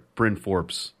instead of Bryn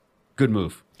Forbes, good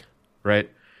move, right?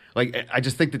 I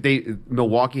just think that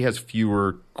Milwaukee has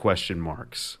fewer question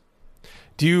marks.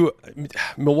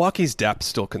 Milwaukee's depth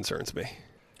still concerns me.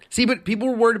 See, but people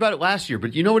were worried about it last year.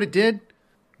 But you know what it did?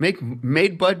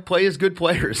 Made Bud play as good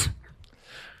players.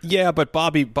 Yeah, but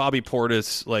Bobby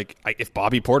Portis, if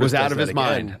Bobby Portis was does out of that his again,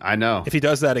 mind, I know. If he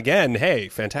does that again, hey,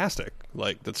 fantastic!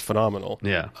 That's phenomenal.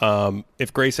 Yeah.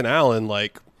 If Grayson Allen,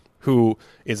 who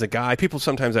is a guy, people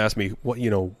sometimes ask me, what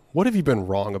have you been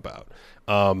wrong about?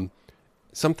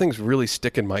 Some things really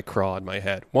stick in my craw in my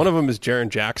head. One of them is Jaren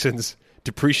Jackson's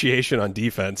depreciation on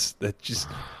defense. That just.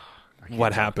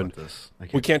 What happened?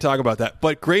 We can't talk about that.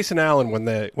 But Grayson Allen,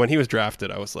 when he was drafted,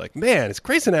 I was like, man, is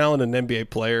Grayson Allen an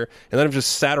NBA player? And then I've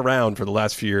just sat around for the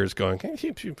last few years going,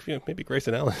 hey, maybe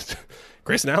Grayson Allen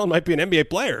might be an NBA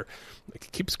player. He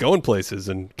keeps going places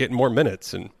and getting more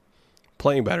minutes and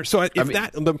playing better. So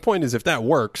the point is, if that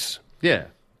works, yeah.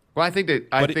 Well, I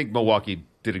think Milwaukee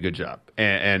did a good job,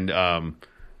 and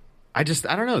I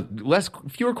don't know,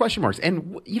 fewer question marks,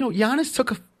 and Giannis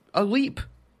took a leap.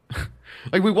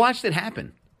 We watched it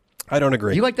happen. I don't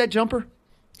agree. You like that jumper?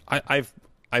 I've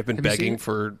been begging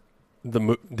for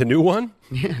the new one.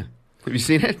 Yeah. Have you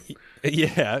seen it?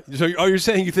 Yeah. So you're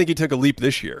saying you think he took a leap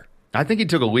this year? I think he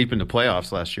took a leap in the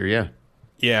playoffs last year. Yeah.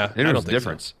 Yeah. There was a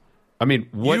difference. So. I mean,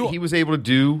 what he was able to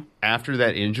do after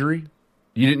that injury,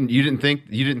 you didn't think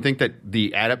that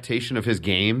the adaptation of his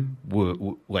game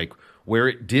where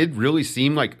it did really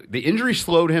seem like the injury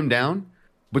slowed him down,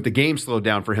 but the game slowed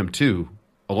down for him too.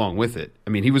 Along with it, I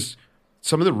mean,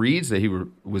 some of the reads that he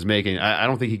was making. I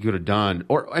don't think he could have done,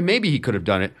 or maybe he could have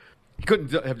done it. He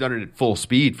couldn't have done it at full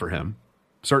speed for him,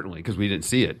 certainly, because we didn't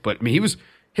see it. But I mean,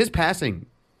 his passing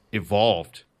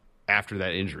evolved after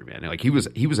that injury, man. He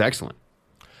was excellent.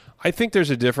 I think there's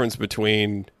a difference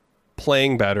between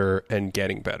playing better and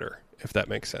getting better, if that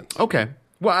makes sense. Okay.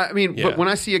 Well, I mean, Yeah. but when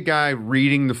I see a guy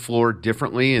reading the floor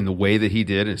differently in the way that he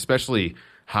did, and especially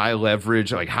high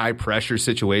leverage, like high pressure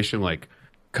situation, like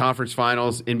conference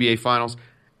finals, NBA finals,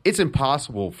 it's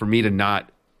impossible for me to not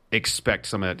expect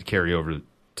some of that to carry over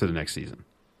to the next season.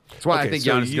 That's why I think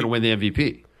Giannis is going to win the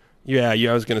MVP. Yeah,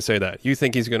 I was going to say that. You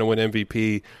think he's going to win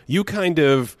MVP. You kind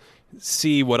of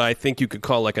see what I think you could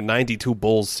call like a 92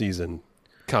 Bulls season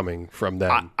coming from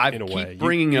them I in a keep way.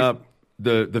 bringing up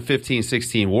the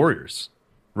 15-16 Warriors,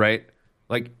 right?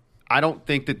 Like, I don't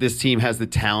think that this team has the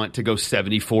talent to go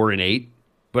 74-8,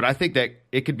 but I think that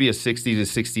it could be a 60 to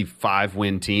 65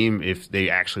 win team if they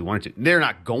actually wanted to. They're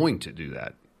not going to do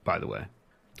that, by the way.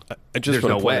 I just There's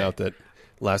want no to point way. out that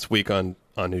last week on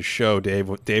his show,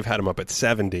 Dave had him up at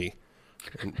 70.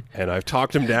 And I've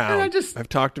talked him down. I've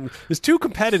talked him. It's too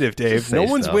competitive, Dave. say No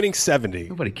one's stuff. winning 70.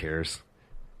 Nobody cares.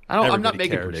 I'm not Everybody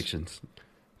making cares. predictions.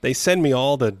 They send me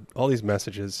all these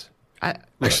messages.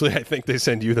 Actually, I think they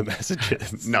send you the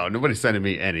messages. No, nobody's sending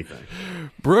me anything.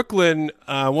 Brooklyn,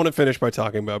 I want to finish by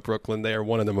talking about Brooklyn. They are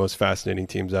one of the most fascinating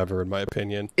teams ever, in my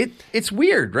opinion. It's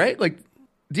weird, right? Like,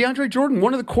 DeAndre Jordan,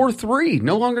 one of the core three,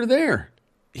 no longer there.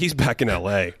 He's back in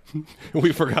L.A.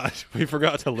 We forgot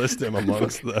to list him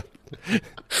amongst the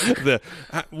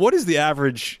what is the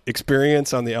average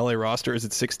experience on the L.A. roster? Is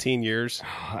it 16 years?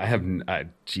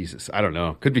 Jesus, I don't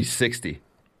know. Could be 60.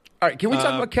 All right, can we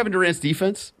talk about Kevin Durant's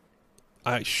defense?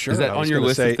 Sure. Is that I on was your gonna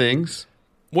list say, of things?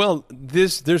 Well,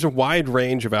 there's a wide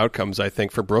range of outcomes, I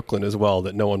think, for Brooklyn as well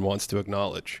that no one wants to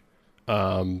acknowledge.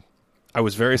 I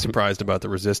was very surprised about the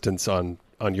resistance on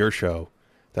your show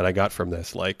that I got from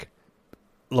this. Like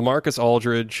LaMarcus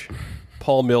Aldridge,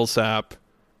 Paul Millsap.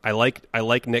 I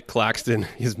like Nick Claxton.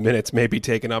 His minutes may be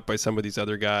taken up by some of these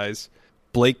other guys.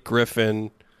 Blake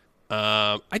Griffin.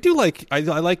 I like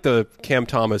the Cam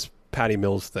Thomas, Patty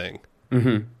Mills thing.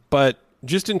 Mm-hmm. But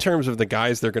just in terms of the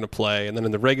guys they're going to play, and then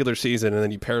in the regular season, and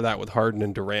then you pair that with Harden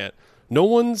and Durant, no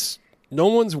one's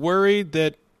worried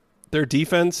that their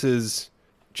defense is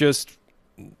just.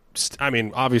 I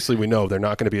mean, obviously we know they're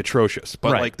not going to be atrocious,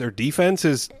 but Right. like their defense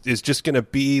is just going to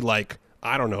be like,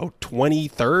 I don't know,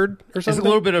 23rd or There's something. a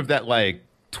little bit of that like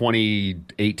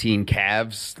 2018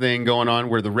 Cavs thing going on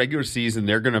where the regular season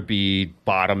they're going to be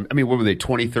bottom. I mean, what were they,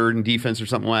 23rd in defense or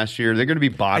something last year? They're going to be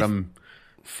bottom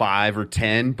 5 or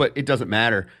 10, but it doesn't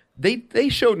matter. They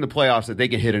showed in the playoffs that they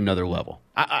can hit another level.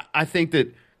 I think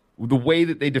that the way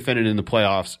that they defended in the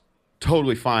playoffs,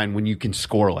 totally fine when you can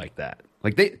score like that.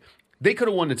 Like they could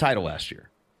have won the title last year.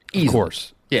 Easily. Of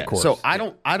course. Yeah. Of course. So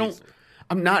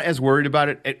I'm not as worried about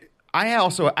it. I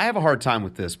have a hard time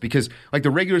with this because like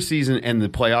the regular season and the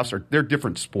playoffs they're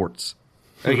different sports.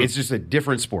 Like, it's just a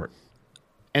different sport.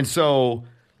 And so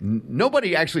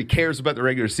nobody actually cares about the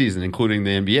regular season, including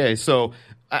the NBA. So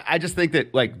I just think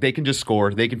that like they can just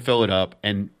score, they can fill it up,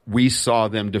 and we saw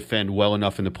them defend well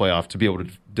enough in the playoff to be able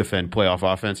to defend playoff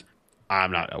offense.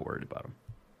 I'm not that worried about them.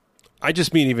 I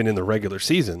just mean even in the regular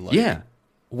season. Like, Yeah.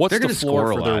 What's They're the gonna floor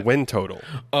score a for their lot. win total?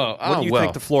 What do you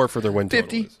think the floor for their win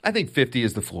 50? total is? I think 50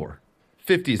 is the floor.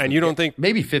 50 is And you don't think-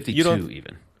 maybe 52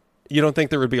 even. You don't think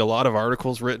there would be a lot of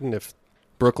articles written if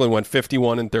Brooklyn went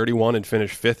 51-31 and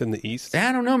finished fifth in the East?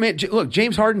 I don't know, man. Look,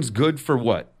 James Harden's good for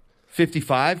what?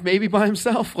 55 maybe by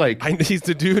himself? Like He's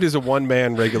the dude is a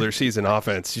one-man regular season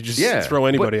offense. You just throw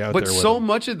anybody out there. But with so him.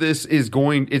 much of this is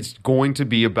going to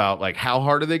be about like how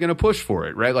hard are they going to push for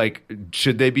it, right? Like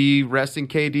should they be resting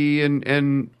KD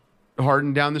and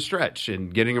Harden down the stretch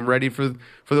and getting them ready for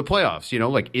the playoffs? You know,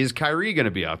 like is Kyrie going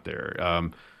to be out there?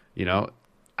 You know,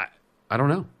 I don't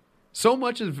know. So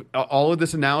much of all of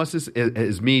this analysis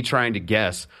is me trying to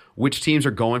guess which teams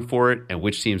are going for it and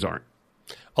which teams aren't.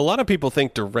 A lot of people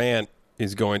think Durant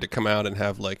is going to come out and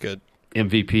have like a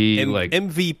MVP, like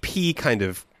MVP kind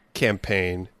of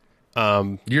campaign.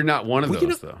 you're not one of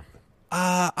those though.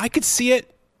 I could see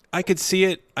it.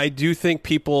 I do think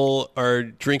people are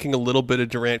drinking a little bit of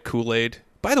Durant Kool-Aid.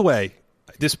 By the way,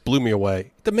 this blew me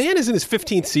away. The man is in his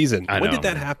 15th season. When did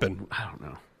that happen? I don't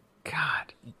know.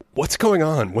 God. What's going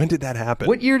on? When did that happen?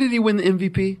 What year did he win the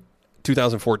MVP?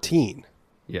 2014.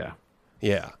 Yeah.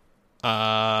 Yeah.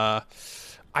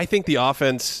 I think the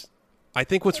offense, I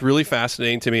think what's really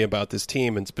fascinating to me about this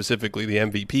team and specifically the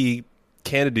MVP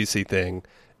candidacy thing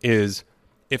is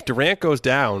if Durant goes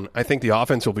down, I think the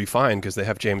offense will be fine because they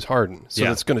have James Harden. So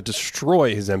that's going to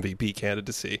destroy his MVP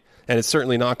candidacy. And it's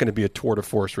certainly not going to be a tour de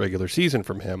force regular season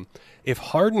from him. If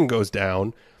Harden goes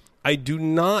down, I do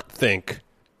not think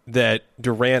that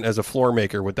Durant as a floor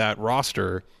maker with that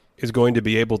roster is going to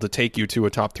be able to take you to a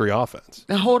top 3 offense.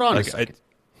 Now hold on a second.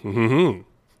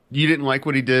 You didn't like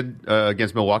what he did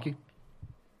against Milwaukee?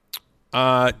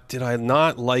 Did I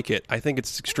not like it? I think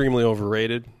it's extremely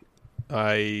overrated.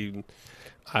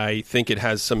 I think it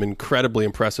has some incredibly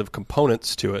impressive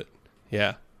components to it.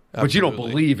 Yeah. But you don't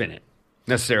absolutely. believe in it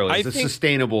necessarily. It's a think-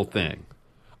 sustainable thing.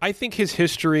 I think his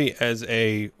history as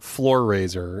a floor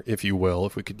raiser, if you will,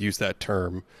 if we could use that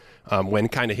term, when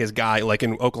kind of his guy, like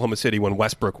in Oklahoma City when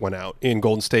Westbrook went out, in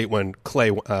Golden State when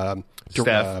Clay,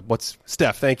 Steph.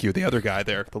 Steph? Thank you, the other guy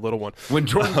there, the little one. When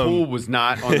Jordan Poole was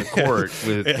not on the court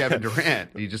with Kevin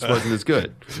Durant, he just wasn't as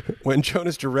good. When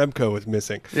Jonas Jerebko was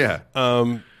missing. Yeah.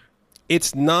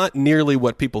 It's not nearly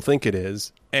what people think it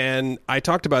is. And I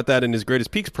talked about that in his Greatest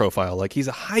Peaks profile. Like, he's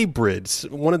a hybrid.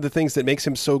 One of the things that makes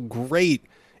him so great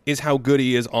is how good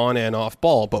he is on and off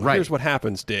ball. But Right. here's what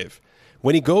happens, Dave.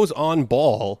 When he goes on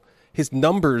ball, his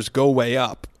numbers go way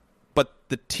up, but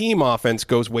the team offense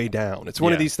goes way down. It's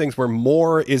one of Yeah. these things where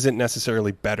more isn't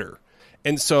necessarily better.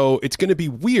 And so it's going to be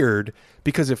weird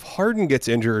because if Harden gets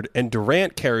injured and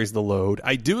Durant carries the load,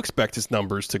 I do expect his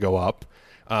numbers to go up.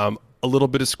 A little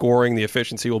bit of scoring, the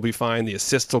efficiency will be fine, the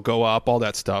assists will go up, all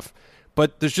that stuff.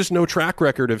 But there's just no track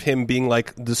record of him being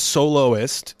like the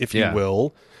soloist, if you Yeah.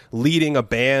 will, leading a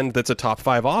band that's a top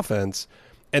 5 offense.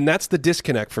 And that's the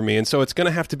disconnect for me. And so it's going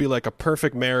to have to be like a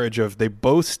perfect marriage of they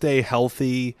both stay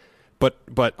healthy, but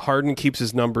Harden keeps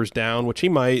his numbers down, which he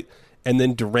might, and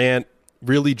then Durant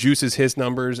really juices his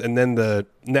numbers, and then the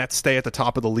Nets stay at the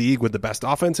top of the league with the best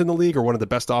offense in the league or one of the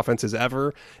best offenses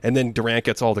ever, and then Durant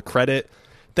gets all the credit.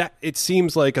 That it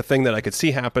seems like a thing that I could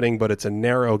see happening, but it's a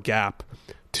narrow gap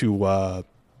to a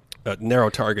narrow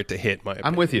target to hit. My opinion.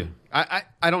 I'm with you. I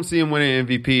don't see him winning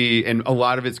MVP, and a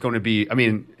lot of it's going to be, I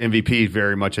mean, MVP is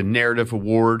very much a narrative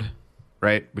award,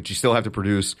 right? But you still have to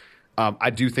produce. I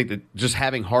do think that just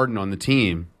having Harden on the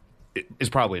team is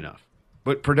probably enough.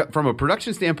 But from a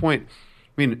production standpoint,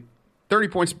 I mean, 30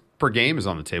 points per game is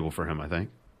on the table for him, I think.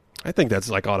 I think that's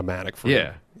like automatic for Yeah.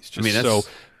 him. He's just I mean, that's-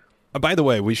 so. By the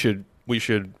way, we should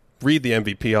read the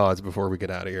MVP odds before we get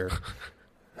out of here.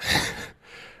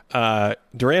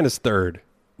 Durant is third.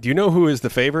 Do you know who is the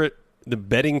favorite, the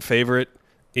betting favorite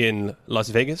in Las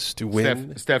Vegas to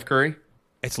win? Steph Curry?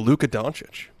 It's Luka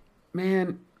Doncic.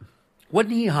 Man,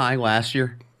 wasn't he high last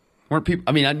year? Weren't people?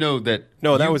 I mean, I know that.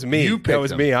 No, that was me. You picked That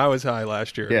was him. me. I was high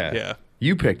last year. Yeah, Yeah.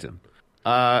 You picked him.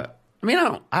 I mean,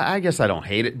 I guess I don't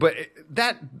hate it, but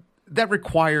that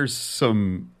requires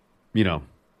some,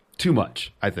 too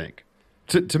much. I think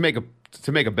to make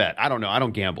a bet. I don't know. I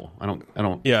don't gamble. I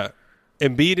don't. Yeah.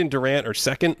 Embiid and Durant are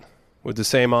second with the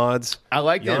same odds. I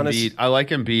like Giannis- Embiid. I like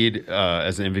Embiid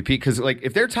as an MVP because, like,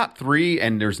 if they're top 3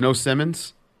 and there's no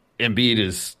Simmons, Embiid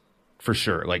is for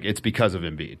sure. Like, it's because of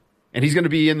Embiid, and he's going to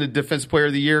be in the Defensive Player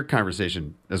of the Year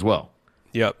conversation as well.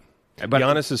 Yep. But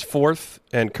Giannis is fourth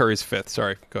and Curry's fifth.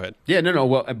 Sorry. Go ahead. yeah, no.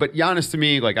 Well, but Giannis to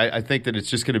me, like, I think that it's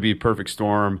just going to be a perfect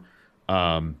storm.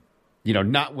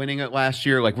 Not winning it last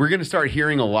year, like, we're going to start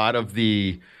hearing a lot of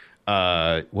the.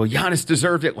 Giannis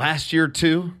deserved it last year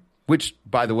too. Which,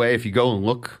 by the way, if you go and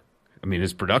look, I mean,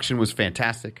 his production was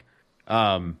fantastic.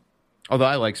 Although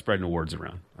I like spreading awards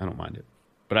around, I don't mind it.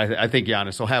 But I think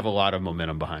Giannis will have a lot of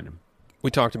momentum behind him. We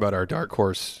talked about our dark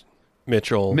horse,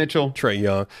 Mitchell, Trae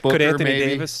Young. Booker, Could Anthony maybe.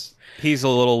 Davis? He's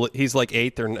like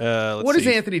eighth or. What does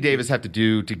Anthony Davis have to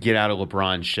do to get out of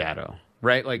LeBron's shadow?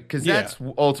 Right, like, because that's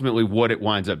ultimately what it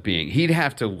winds up being. He'd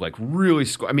have to, like, really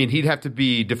score. I mean, he'd have to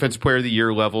be Defensive Player of the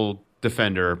Year level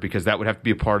defender because that would have to be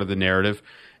a part of the narrative.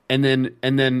 And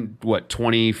then what?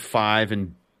 25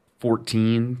 and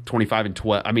 14, 25 and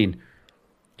 12. I mean,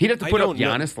 he'd have to put up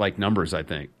Giannis-like numbers, I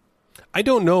think. I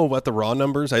don't know about the raw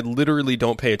numbers. I literally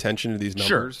don't pay attention to these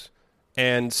numbers. Sure.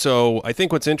 And so I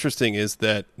think what's interesting is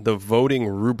that the voting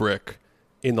rubric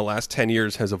in the last 10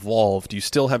 years has evolved. You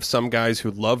still have some guys who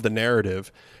love the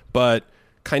narrative, but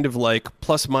kind of like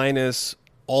plus minus,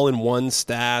 all-in-one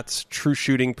stats, true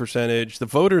shooting percentage. The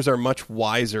voters are much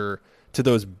wiser to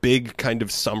those big kind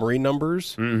of summary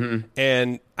numbers. Mm-hmm.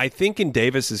 And I think in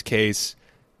Davis's case,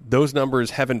 those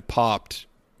numbers haven't popped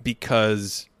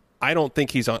because I don't think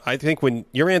he's on. I think when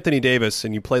you're Anthony Davis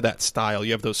and you play that style,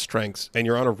 you have those strengths, and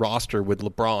you're on a roster with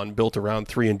LeBron built around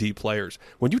 3-and-D players.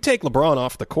 When you take LeBron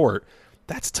off the court,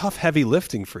 that's tough, heavy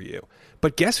lifting for you.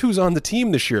 But guess who's on the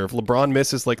team this year if LeBron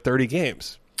misses like 30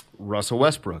 games? Russell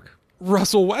Westbrook.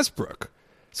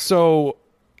 So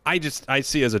I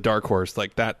see as a dark horse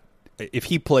like that. If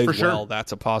he plays well,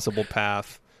 that's a possible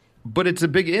path. But it's a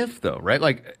big if, though, right?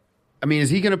 Like, I mean, is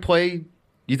he going to play?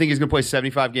 You think he's going to play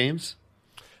 75 games?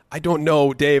 I don't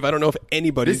know, Dave. I don't know if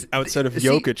anybody outside of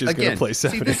Jokic is going to play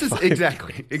 75. This is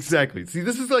exactly. See,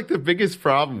 this is like the biggest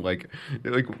problem. Like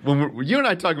when you and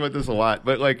I talk about this a lot,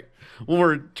 but like when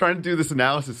we're trying to do this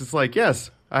analysis, it's like, yes,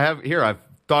 I've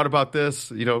thought about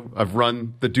this. I've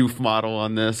run the Doof model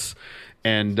on this,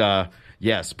 and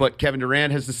Yes, but Kevin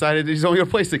Durant has decided that he's only going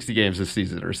to play 60 games this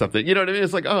season or something. You know what I mean?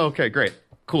 It's like, oh, okay, great,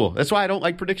 cool. That's why I don't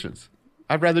like predictions.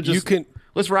 I'd rather just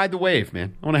let's ride the wave,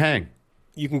 man. I want to hang.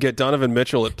 You can get Donovan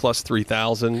Mitchell at plus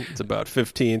 3,000. It's about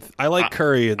 15th. I like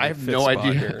Curry in the fifth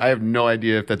spot here. I have no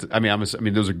idea if that's. I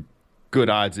mean, those are good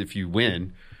odds if you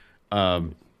win.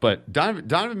 But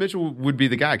Donovan Mitchell would be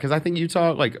the guy because I think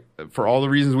Utah, like for all the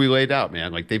reasons we laid out,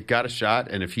 man, like they've got a shot,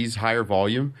 and if he's higher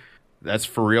volume, that's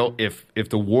for real. If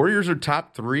the Warriors are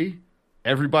top 3,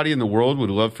 everybody in the world would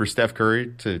love for Steph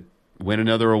Curry to win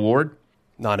another award.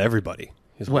 Not everybody.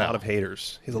 He's a lot of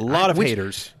haters. He's a lot of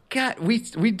haters. God, we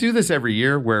do this every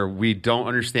year where we don't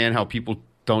understand how people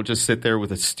don't just sit there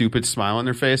with a stupid smile on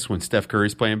their face when Steph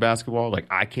Curry's playing basketball. Like,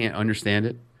 I can't understand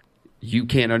it. You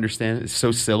can't understand it. It's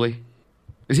so silly.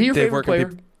 Is he your favorite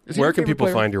player? Where can people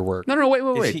find your work? No,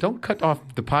 wait. Don't cut off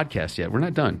the podcast yet. We're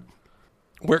not done.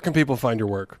 Where can people find your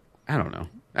work? I don't know.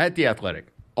 At The Athletic.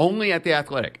 Only at The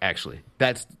Athletic, actually.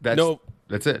 That's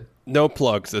it. No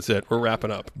plugs. That's it. We're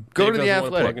wrapping up. Go Dave to The doesn't want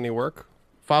Athletic. Plug any work?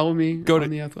 Follow me on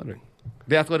The Athletic.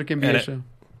 The Athletic NBA show.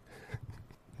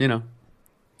 You know,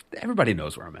 everybody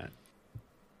knows where I'm at.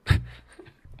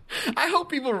 I hope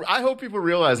people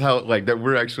realize how like that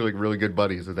we're actually like really good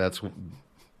buddies, and that's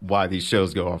why these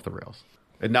shows go off the rails,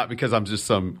 and not because I'm just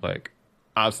some like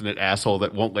obstinate asshole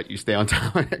that won't let you stay on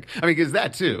topic. I mean, because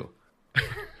that too.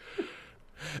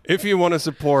 If you want to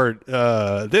support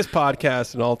this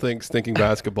podcast and all things Thinking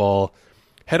Basketball,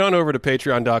 head on over to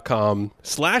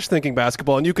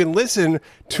patreon.com/thinkingbasketball, and you can listen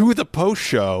to the post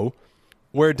show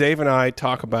where Dave and I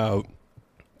talk about.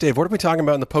 Dave, what are we talking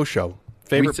about in the post show?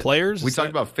 Favorite players? We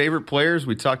talked about favorite players.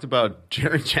 We talked about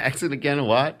Jaren Jackson again a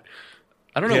lot.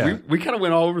 I don't know. Yeah. We kind of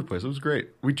went all over the place. It was great.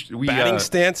 We batting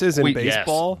stances in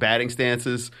baseball. Yes, batting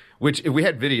stances. Which if we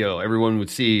had video, everyone would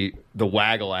see the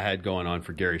waggle I had going on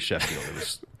for Gary Sheffield. It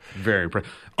was very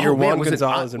impressive. Your Juan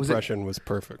Gonzalez impression was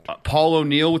perfect. Paul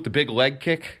O'Neill with the big leg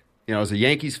kick. You know, I was a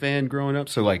Yankees fan growing up,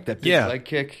 so like that big leg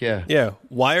kick. Yeah. Yeah.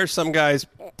 Why are some guys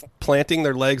planting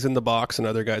their legs in the box and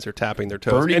other guys are tapping their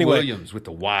toes? Bernie Williams with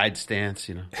the wide stance,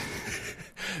 you know.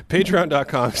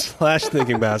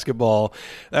 Patreon.com/thinkingbasketball.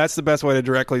 That's the best way to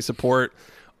directly support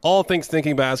all things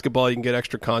Thinking Basketball. You can get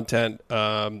extra content,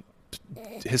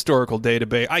 historical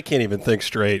database. I can't even think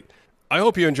straight. I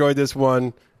hope you enjoyed this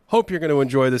one. Hope you're going to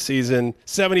enjoy the season.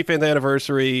 75th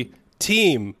anniversary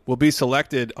team will be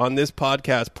selected on this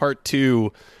podcast, part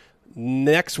 2,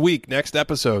 next week, next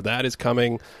episode. That is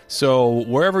coming. So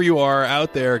wherever you are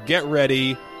out there, get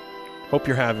ready. Hope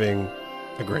you're having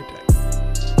a great day.